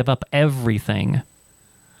willing to give up everything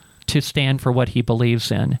to stand for what he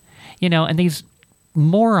believes in. And these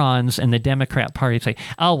morons in the Democrat Party say,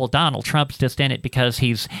 "Oh, well, Donald Trump's just in it because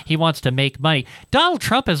he wants to make money." Donald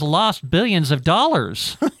Trump has lost billions of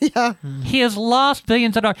dollars. Yeah. He has lost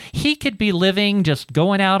billions of dollars. He could be living, just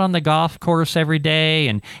going out on the golf course every day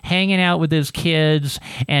and hanging out with his kids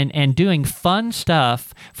and doing fun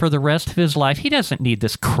stuff for the rest of his life. He doesn't need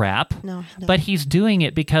this crap. No. But he's doing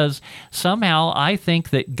it because somehow I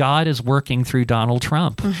think that God is working through Donald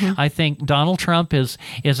Trump. I think Donald Trump is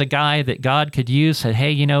a guy that God could use. Said,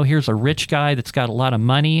 hey, here's a rich guy that's got a lot of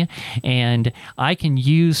money, and I can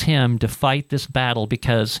use him to fight this battle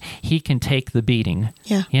because he can take the beating.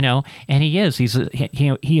 Yeah. And he is.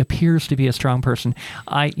 He appears to be a strong person.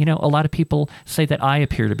 A lot of people say that I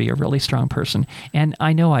appear to be a really strong person, and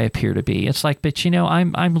I know I appear to be. It's like, but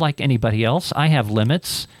I'm like anybody else. I have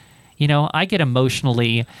limits. I get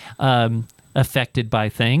emotionally affected by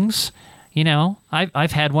things.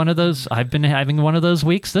 I've had one of those. I've been having one of those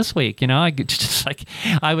weeks this week. I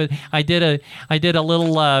did a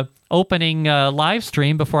little opening live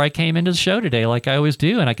stream before I came into the show today, like I always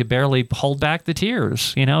do, and I could barely hold back the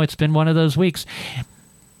tears. It's been one of those weeks.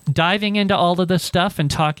 Diving into all of this stuff and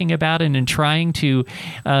talking about it and trying to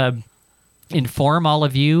inform all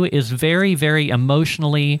of you is very, very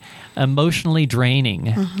emotionally draining.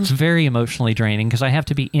 It's very emotionally draining because I have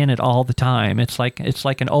to be in it all the time. It's like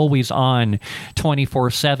an always on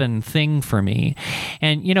 24/7 thing for me.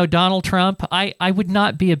 And Donald Trump, I would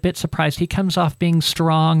not be a bit surprised. He comes off being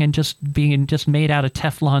strong and just made out of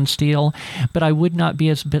Teflon steel, but I would not be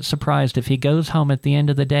a bit surprised if he goes home at the end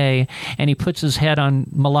of the day and he puts his head on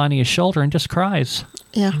Melania's shoulder and just cries.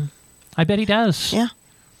 Yeah. I bet he does. Yeah.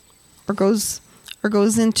 Or goes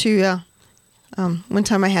into one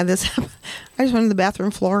time I had this happen. I just went to the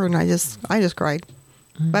bathroom floor and I just cried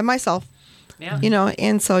by myself. Yeah.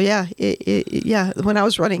 And so when I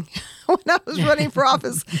was running for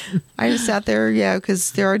office, I just sat there,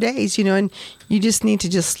 because there are days, and you just need to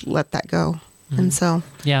just let that go. And so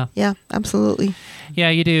yeah, absolutely. Yeah,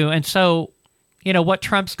 you do. And so what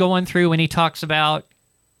Trump's going through when he talks about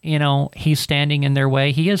he's standing in their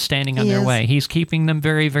way. He is standing in their way. He's keeping them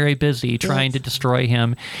very, very busy trying to destroy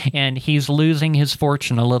him, and he's losing his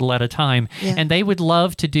fortune a little at a time. Yeah. And they would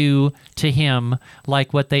love to do to him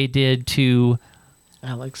like what they did to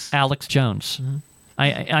Alex Jones.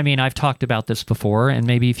 I mean, I've talked about this before, and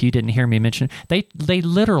maybe if you didn't hear me mention it, they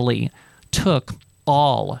literally took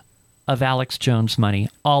all of Alex Jones' money,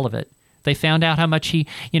 all of it. They found out how much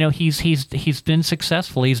he's been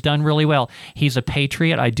successful. He's done really well. He's a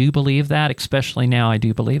patriot. I do believe that, especially now. I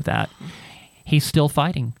do believe that. He's still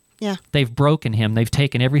fighting. Yeah. They've broken him. They've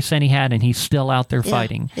taken every cent he had, and he's still out there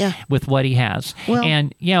fighting with what he has. Well,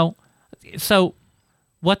 and so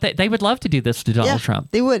what they would love to do this to Donald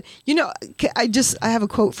Trump. They would. I have a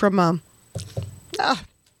quote from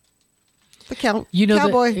the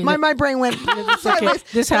cowboy. My brain went. Okay.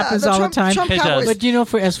 This happens all the time. Trump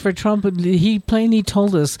but as for Trump, he plainly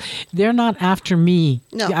told us they're not after me.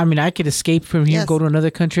 No. I mean, I could escape from here and go to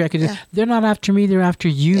another country. They're not after me. They're after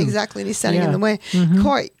you. Exactly. And he's standing in the way.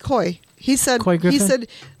 Coy. He said.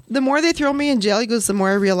 The more they throw me in jail, he goes, the more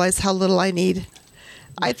I realize how little I need.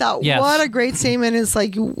 I thought, what a great statement. It's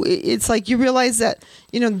like you realize that,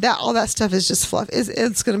 that all that stuff is just fluff.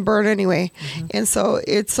 It's going to burn anyway. And so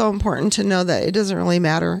it's so important to know that it doesn't really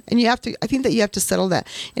matter. And I think that you have to settle that.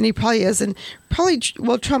 And he probably is. And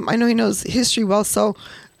Trump, I know he knows history well. So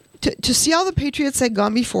to see all the patriots that had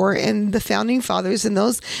gone before and the founding fathers and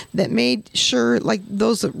those that made sure, like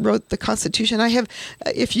those that wrote the Constitution. I have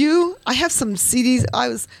some CDs.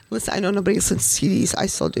 I know nobody listens to CDs. I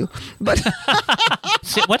still do. But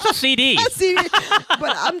what's a CD? A CD.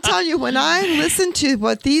 But I'm telling you, when I listen to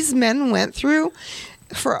what these men went through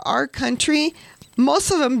for our country,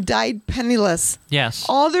 most of them died penniless. Yes.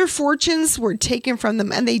 All their fortunes were taken from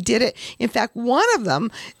them, and they did it. In fact, one of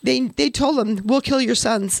them, they told him, we'll kill your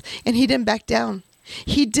sons. And he didn't back down.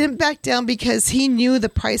 He didn't back down because he knew the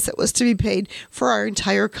price that was to be paid for our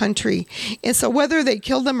entire country. And so whether they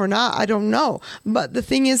killed them or not, I don't know. But the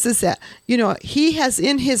thing is that, he has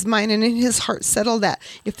in his mind and in his heart settled that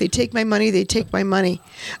if they take my money, they take my money.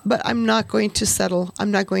 But I'm not going to settle.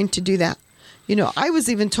 I'm not going to do that. I was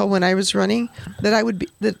even told when I was running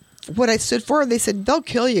that what I stood for, they said, they'll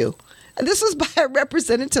kill you. And this was by a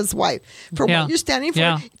representative's wife for what you're standing for.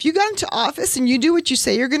 Yeah. If you got into office and you do what you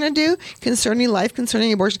say you're going to do concerning life,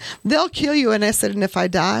 concerning abortion, they'll kill you. And I said, and if I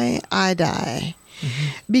die, I die.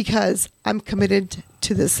 Because I'm committed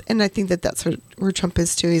to this. And I think that that's where Trump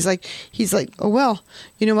is too. He's like, oh, well,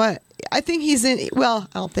 you know what? I think I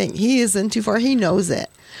don't think he is in too far. He knows it.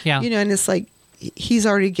 Yeah. And it's like, he's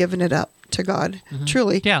already given it up to God.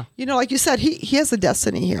 Truly. Yeah. Like you said, he has a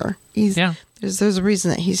destiny here. There's a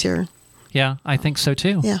reason that he's here. Yeah, I think so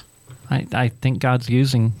too. Yeah. I think God's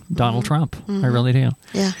using Donald Trump. I really do.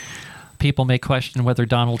 Yeah. People may question whether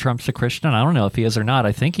Donald Trump's a Christian. I don't know if he is or not.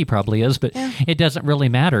 I think he probably is, but it doesn't really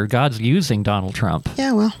matter. God's using Donald Trump.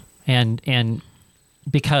 Yeah, well. And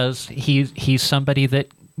because he's somebody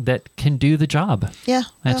that can do the job. Yeah.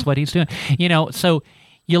 That's what he's doing. So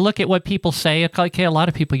you look at what people say. Okay, a lot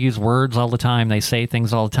of people use words all the time. They say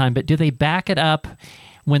things all the time, but do they back it up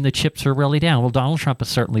when the chips are really down? Well, Donald Trump is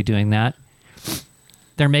certainly doing that.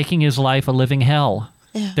 They're making his life a living hell.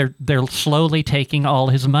 Yeah. They're slowly taking all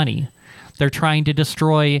his money. They're trying to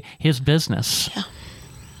destroy his business. Yeah.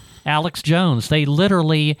 Alex Jones, they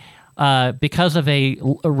literally, because of a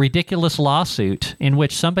ridiculous lawsuit in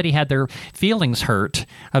which somebody had their feelings hurt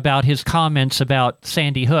about his comments about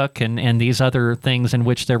Sandy Hook and these other things in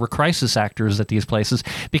which there were crisis actors at these places,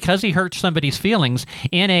 because he hurt somebody's feelings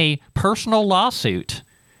in a personal lawsuit,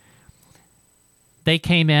 they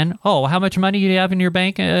came in, oh, how much money do you have in your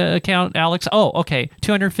bank account, Alex? Oh, okay,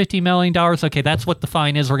 $250 million. Okay, that's what the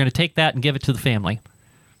fine is. We're going to take that and give it to the family.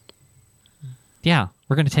 Yeah,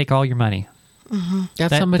 we're going to take all your money.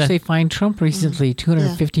 That's how much they fined Trump recently,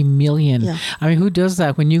 $250 million. Yeah. I mean, who does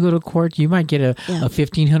that? When you go to court, you might get a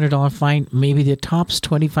 $1,500 fine. Maybe the top's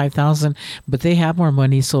 $25,000, but they have more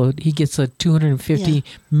money, so he gets a $250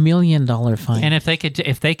 million fine. And if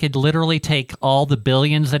they could literally take all the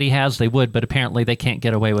billions that he has, they would. But apparently, they can't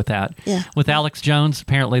get away with that. Yeah. With Alex Jones,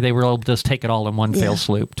 apparently they were able to just take it all in one fell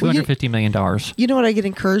swoop. $250 million. You know what? I get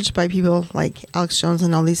encouraged by people like Alex Jones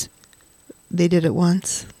and all these. They did it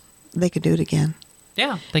once. They could do it again.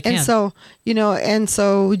 Yeah, they can. And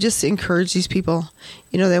so we just encourage these people,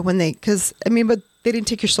 that when but they didn't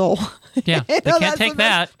take your soul. Yeah, they can't take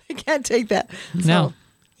that. They can't take that. No. So,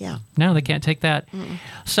 yeah. No, they can't take that.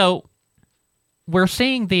 So we're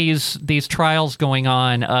seeing these trials going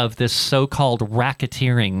on of this so-called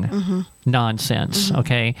racketeering nonsense,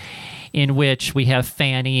 okay, in which we have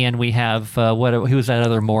Fannie and we have, who's that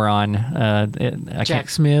other moron? Jack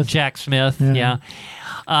Smith. Jack Smith, yeah.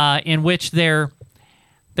 In which they're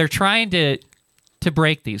trying to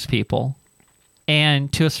break these people,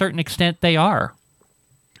 and to a certain extent they are.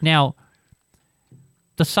 Now,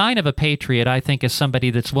 the sign of a patriot, I think, is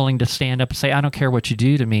somebody that's willing to stand up and say, I don't care what you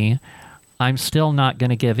do to me, I'm still not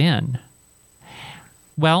going to give in.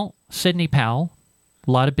 Well, Sidney Powell,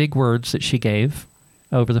 a lot of big words that she gave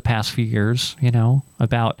over the past few years,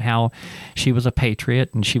 about how she was a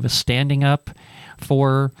patriot and she was standing up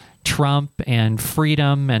for Trump and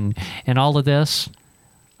freedom and all of this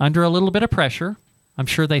under a little bit of pressure. I'm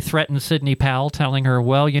sure they threatened Sidney Powell, telling her,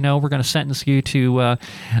 well, we're going to sentence you to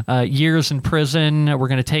years in prison. We're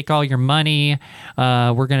going to take all your money.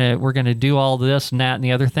 We're going to do all this and that and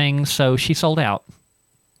the other thing. So she sold out.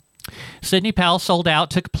 Sidney Powell sold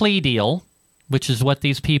out, took a plea deal, which is what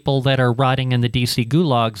these people that are rotting in the D.C.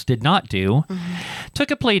 gulags did not do.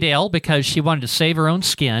 Took a plea deal because she wanted to save her own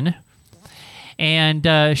skin.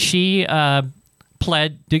 And she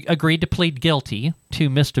agreed to plead guilty to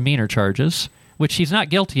misdemeanor charges, which she's not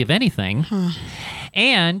guilty of anything.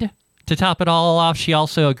 And to top it all off, she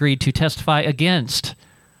also agreed to testify against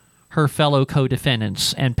her fellow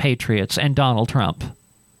co-defendants and patriots and Donald Trump.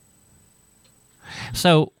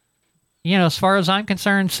 So, as far as I'm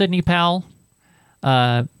concerned, Sidney Powell,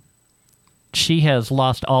 she has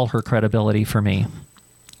lost all her credibility for me.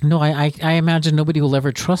 No, I imagine nobody will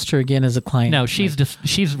ever trust her again as a client. No,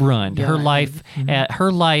 she's ruined. Yeah, her life,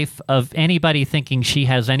 her life of anybody thinking she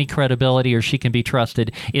has any credibility or she can be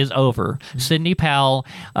trusted is over. Sidney Powell,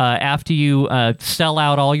 after you sell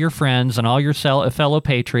out all your friends and all your fellow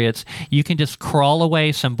patriots, you can just crawl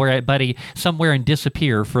away somewhere and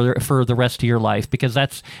disappear for the rest of your life, because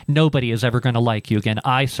nobody is ever going to like you again.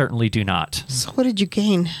 I certainly do not. So what did you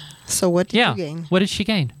gain? What did you gain? What did she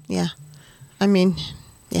gain? Yeah. I mean...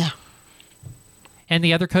 Yeah. And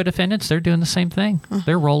the other co-defendants, they're doing the same thing.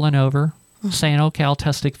 They're rolling over, saying, okay, I'll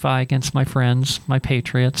testify against my friends, my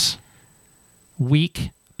patriots.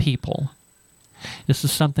 Weak people. This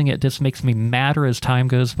is something that just makes me madder as time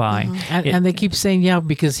goes by. And they keep saying,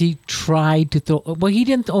 because he tried to throw... Well, he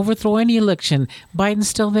didn't overthrow any election. Biden's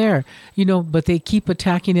still there, but they keep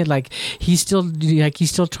attacking it like he's still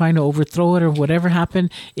trying to overthrow it or whatever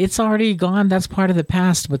happened. It's already gone. That's part of the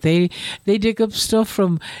past. But they dig up stuff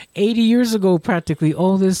from 80 years ago practically.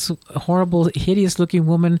 Oh, this horrible, hideous-looking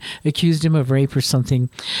woman accused him of rape or something.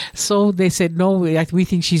 So they said, no, we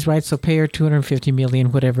think she's right, so pay her $250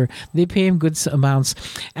 million, whatever. They pay him good amounts.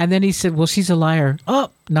 And then he said, well, she's a liar. Oh,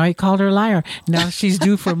 now he called her a liar. Now she's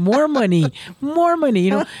due for more money. More money.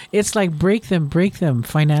 You know, it's like break them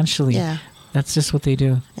financially. Yeah. That's just what they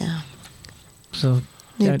do. Yeah. So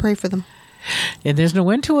you pray for them. And there's no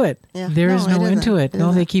end to it. Yeah. There is no end to it.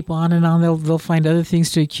 No, they keep on and on. They'll find other things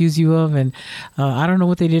to accuse you of. And I don't know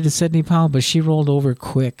what they did to Sidney Powell, but she rolled over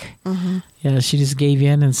quick. Mm-hmm. Yeah, she just gave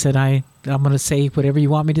in and said, I'm going to say whatever you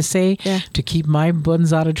want me to say to keep my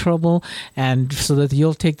buttons out of trouble, and so that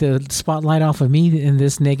you'll take the spotlight off of me in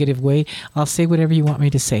this negative way. I'll say whatever you want me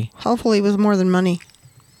to say. Hopefully it was more than money.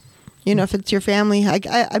 You know, if it's your family,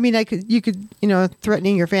 I mean, you could, you know,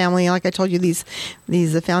 threatening your family. Like I told you, these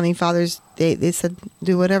founding fathers, they said,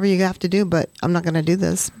 do whatever you have to do, but I'm not going to do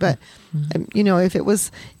this. But, you know, if it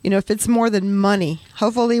was, you know, if it's more than money,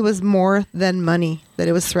 hopefully it was more than money, that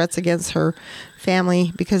it was threats against her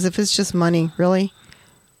family. Because if it's just money, really,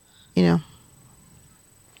 you know.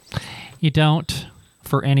 You don't,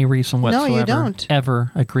 for any reason whatsoever,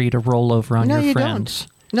 ever agree to roll over on your friends.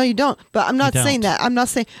 Don't. No, you don't. But I'm not saying that. I'm not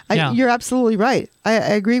saying you're absolutely right. I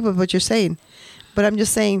agree with what you're saying. But I'm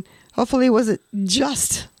just saying, hopefully it wasn't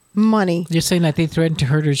just money. You're saying that they threatened to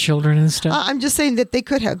hurt her children and stuff? I'm just saying that they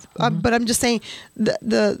could have. But I'm just saying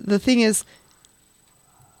the thing is,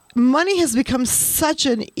 money has become such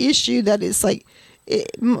an issue that it's like,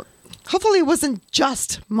 hopefully it wasn't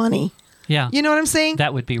just money. Yeah. You know what I'm saying?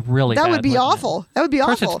 That would be really bad. That would be awful. That would be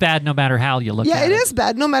awful. Of course, it's bad no matter how you look at it. Yeah, it is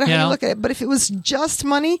bad no matter how you look at it. But if it was just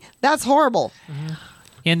money, that's horrible. Mm-hmm.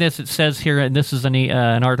 In this, it says here, and this is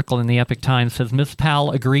an article in the Epoch Times, says Ms.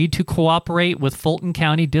 Powell agreed to cooperate with Fulton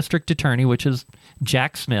County District Attorney, which is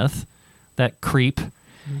Jack Smith, that creep,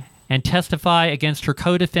 and testify against her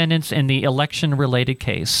co-defendants in the election-related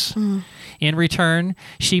case. In return,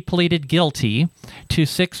 she pleaded guilty to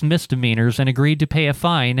 6 misdemeanors and agreed to pay a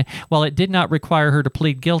fine, while it did not require her to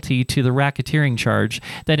plead guilty to the racketeering charge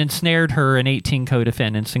that ensnared her and 18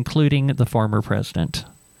 co-defendants, including the former president.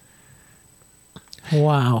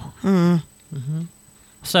 Wow. Mm-hmm.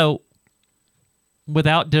 So,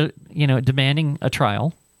 without demanding a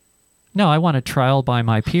trial, no, I want a trial by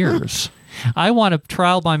my peers. I want a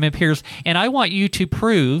trial by my peers, and I want you to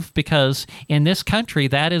prove, because in this country,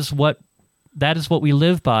 that is what we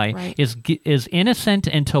live by, right. is innocent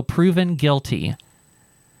until proven guilty.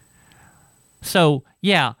 So,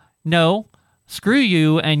 no, screw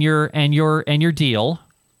you and your deal.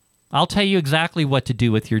 I'll tell you exactly what to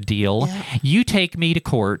do with your deal. Yeah. You take me to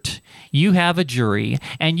court, you have a jury,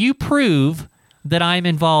 and you prove that I'm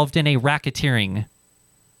involved in a racketeering.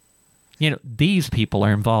 You know, these people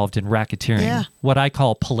are involved in racketeering, what I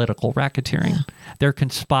call political racketeering. Yeah. They're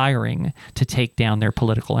conspiring to take down their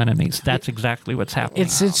political enemies. That's exactly what's happening.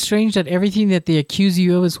 It's strange that everything that they accuse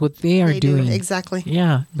you of is what they are doing. Exactly.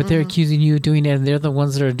 Yeah, but they're accusing you of doing it, and they're the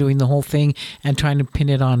ones that are doing the whole thing and trying to pin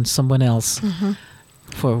it on someone else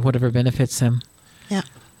for whatever benefits them. Yeah.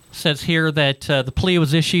 Says here that the plea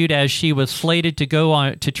was issued as she was slated to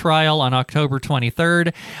go to trial on October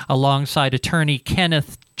 23rd alongside attorney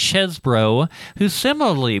Kenneth Chesbrough, who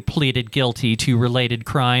similarly pleaded guilty to related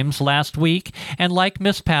crimes last week. And like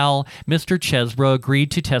Miss Powell, Mr. Chesbrough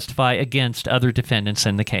agreed to testify against other defendants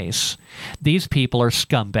in the case. These people are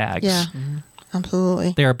scumbags. Yeah,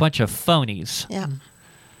 absolutely. They're a bunch of phonies. Yeah.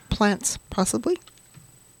 Plants, possibly.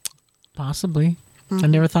 Possibly. I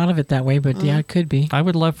never thought of it that way, but yeah, it could be. I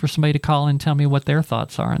would love for somebody to call and tell me what their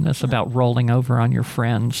thoughts are on this about rolling over on your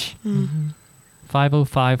friends.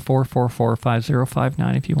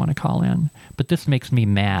 505-444-5059 if you want to call in. But this makes me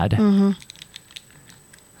mad.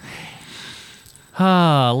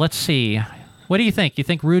 Let's see. What do you think? You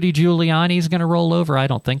think Rudy Giuliani's going to roll over? I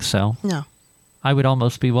don't think so. No. I would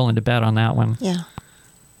almost be willing to bet on that one. Yeah.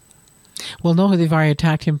 Well, no, they've already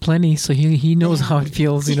attacked him plenty, so he knows how it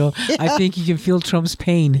feels. You know, I think he can feel Trump's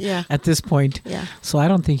pain at this point. Yeah. So I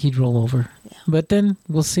don't think he'd roll over. Yeah. But then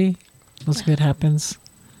we'll see. We'll see what happens.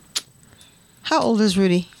 How old is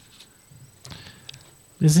Rudy?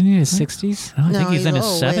 Isn't he in his 60s? I think he's in his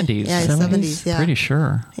 70s. Yeah, his 70s. Yeah. Pretty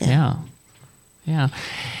sure. Yeah.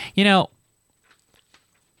 You know,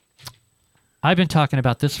 I've been talking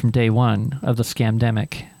about this from day one of the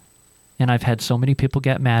scamdemic. And I've had so many people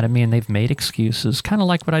get mad at me, and they've made excuses, kind of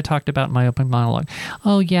like what I talked about in my open monologue.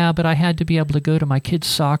 Oh, yeah, but I had to be able to go to my kid's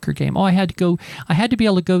soccer game. Oh, I had to be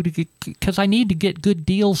able to go to, because I need to get good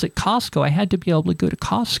deals at Costco. I had to be able to go to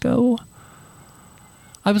Costco.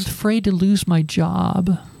 I was afraid to lose my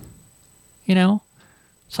job. You know?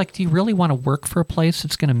 It's like, do you really want to work for a place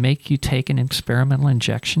that's going to make you take an experimental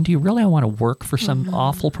injection? Do you really want to work for some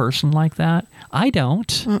awful person like that? I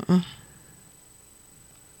don't.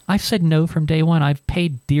 I've said no from day one. I've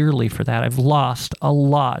paid dearly for that. I've lost a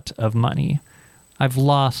lot of money I've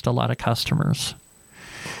lost a lot of customers.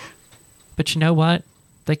 But you know what?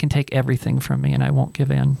 They can take everything from me and I won't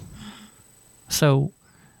give in. So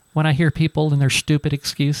when I hear people and their stupid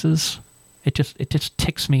excuses, it just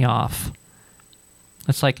ticks me off.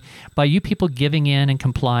 It's like, by you people giving in and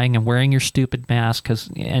complying and wearing your stupid mask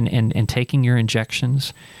and taking your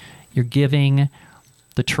injections, you're giving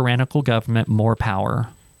the tyrannical government more power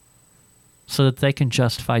so that they can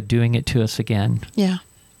justify doing it to us again. Yeah.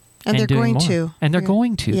 And they're going to. And they're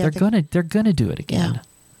going to. Yeah, they're gonna do it again. Yeah.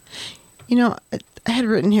 You know, I had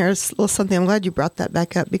written here a little something. I'm glad you brought that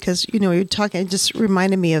back up because, you know, you're talking, it just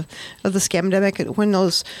reminded me of the scamdemic when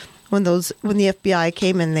the FBI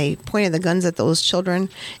came and they pointed the guns at those children.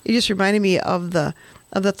 It just reminded me of the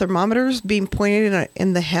thermometers being pointed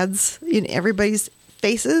in the heads in everybody's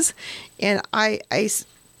faces. And I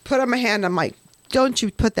put on my hand, I'm like, don't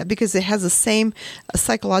you put that, because it has the same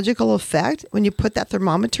psychological effect when you put that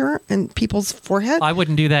thermometer in people's forehead. I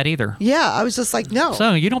wouldn't do that either. Yeah, I was just like, no.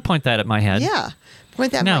 So you don't point that at my head. Yeah.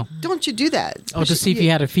 Point that. No. Like, don't you do that. Oh, to see if you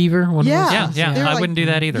had a fever? Yeah. I wouldn't do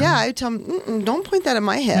that either. Yeah, I tell them, don't point that at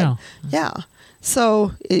my head. No. Yeah.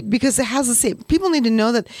 So, because it has the same, people need to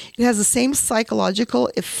know that it has the same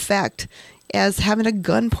psychological effect as having a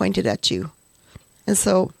gun pointed at you. And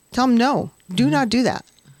so tell them, no, do not do that.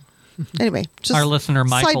 Anyway, just our listener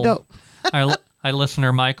Michael. Side note. our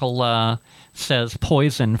listener Michael says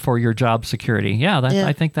poison for your job security. Yeah,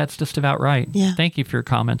 I think that's just about right. Yeah. Thank you for your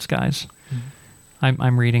comments, guys.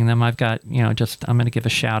 I'm reading them. I've got, I'm going to give a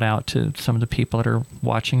shout out to some of the people that are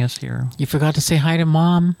watching us here. You forgot to say hi to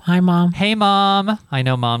Mom. Hi, Mom. Hey, Mom. I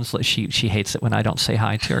know Mom's, she hates it when I don't say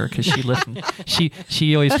hi to her because she listens.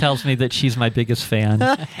 She always tells me that she's my biggest fan.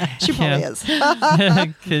 She probably is.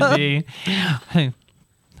 Could be.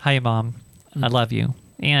 Hi, Mom. I love you.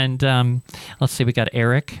 And let's see, we got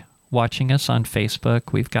Eric watching us on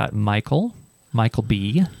Facebook. We've got Michael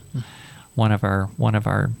B, one of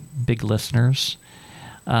our big listeners.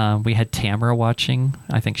 We had Tamara watching.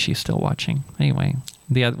 I think she's still watching. Anyway,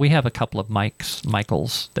 we have a couple of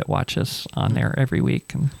Michaels that watch us on there every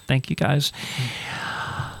week. And thank you guys.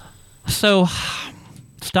 So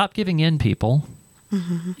stop giving in, people.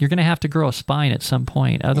 Mm-hmm. You're going to have to grow a spine at some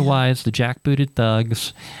point. Otherwise, the jackbooted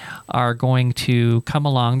thugs are going to come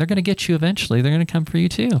along. They're going to get you eventually. They're going to come for you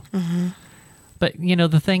too. Mm-hmm. But,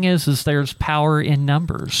 the thing is there's power in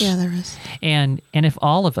numbers. Yeah, there is. And if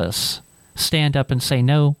all of us stand up and say,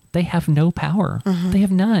 no, they have no power. Mm-hmm. They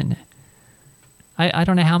have none. I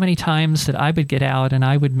don't know how many times that I would get out and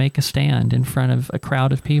I would make a stand in front of a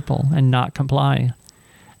crowd of people and not comply.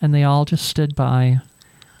 And they all just stood by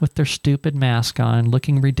with their stupid mask on,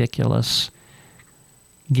 looking ridiculous,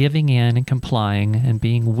 giving in and complying and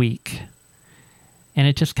being weak. And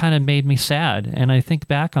it just kind of made me sad. And I think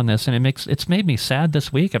back on this, and it's made me sad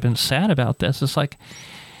this week. I've been sad about this. It's like,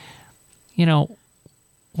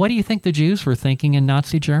 what do you think the Jews were thinking in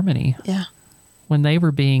Nazi Germany? Yeah. When they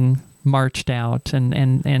were being marched out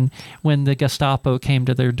and when the Gestapo came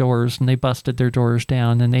to their doors and they busted their doors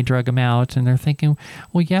down and they drug them out, and they're thinking,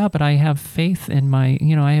 well, yeah, but I have faith in my,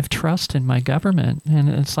 I have trust in my government. And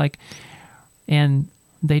it's like, and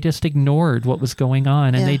they just ignored what was going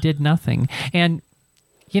on and they did nothing. And,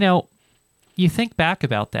 you think back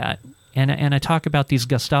about that, and I talk about these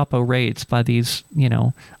Gestapo raids by these,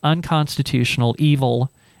 unconstitutional, evil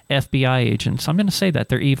FBI agents. I'm going to say that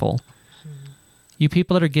they're evil. You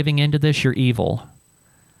people that are giving into this, you're evil.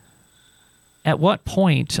 At what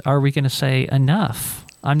point are we going to say, enough?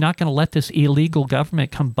 I'm not going to let this illegal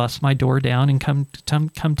government come bust my door down and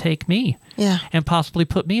come take me. Yeah. And possibly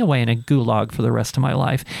put me away in a gulag for the rest of my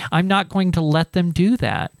life. I'm not going to let them do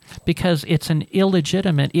that because it's an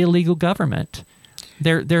illegitimate, illegal government.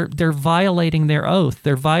 They're violating their oath.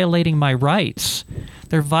 They're violating my rights.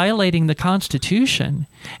 They're violating the Constitution.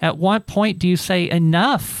 At what point do you say,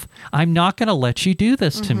 enough? I'm not going to let you do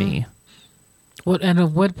this to me. And at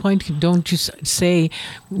what point don't you say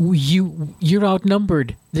you're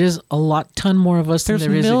outnumbered? There's a ton more of us than there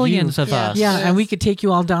is of you. There's millions of us. Yeah, and we could take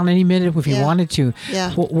you all down any minute if you wanted to.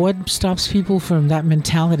 Yeah. What stops people from that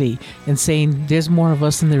mentality and saying there's more of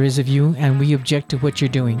us than there is of you, and we object to what you're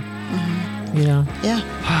doing? Mm-hmm.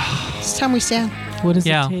 Yeah. It's time we stand. What does it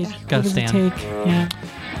take? Gotta what does stand. it take? Yeah.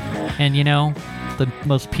 And the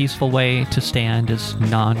most peaceful way to stand is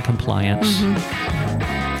non-compliance.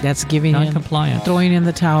 Mm-hmm. That's giving non-compliance. Throwing in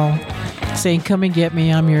the towel, saying, come and get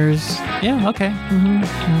me, I'm yours. Yeah, okay. Mm-hmm.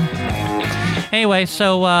 Mm-hmm. Anyway,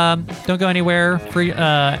 so don't go anywhere.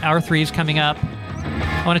 Hour 3 is coming up.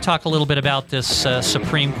 I want to talk a little bit about this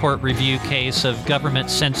Supreme Court review case of government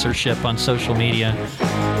censorship on social media.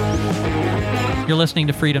 You're listening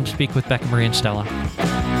to Freedom Speak with Becca Marie and Stella.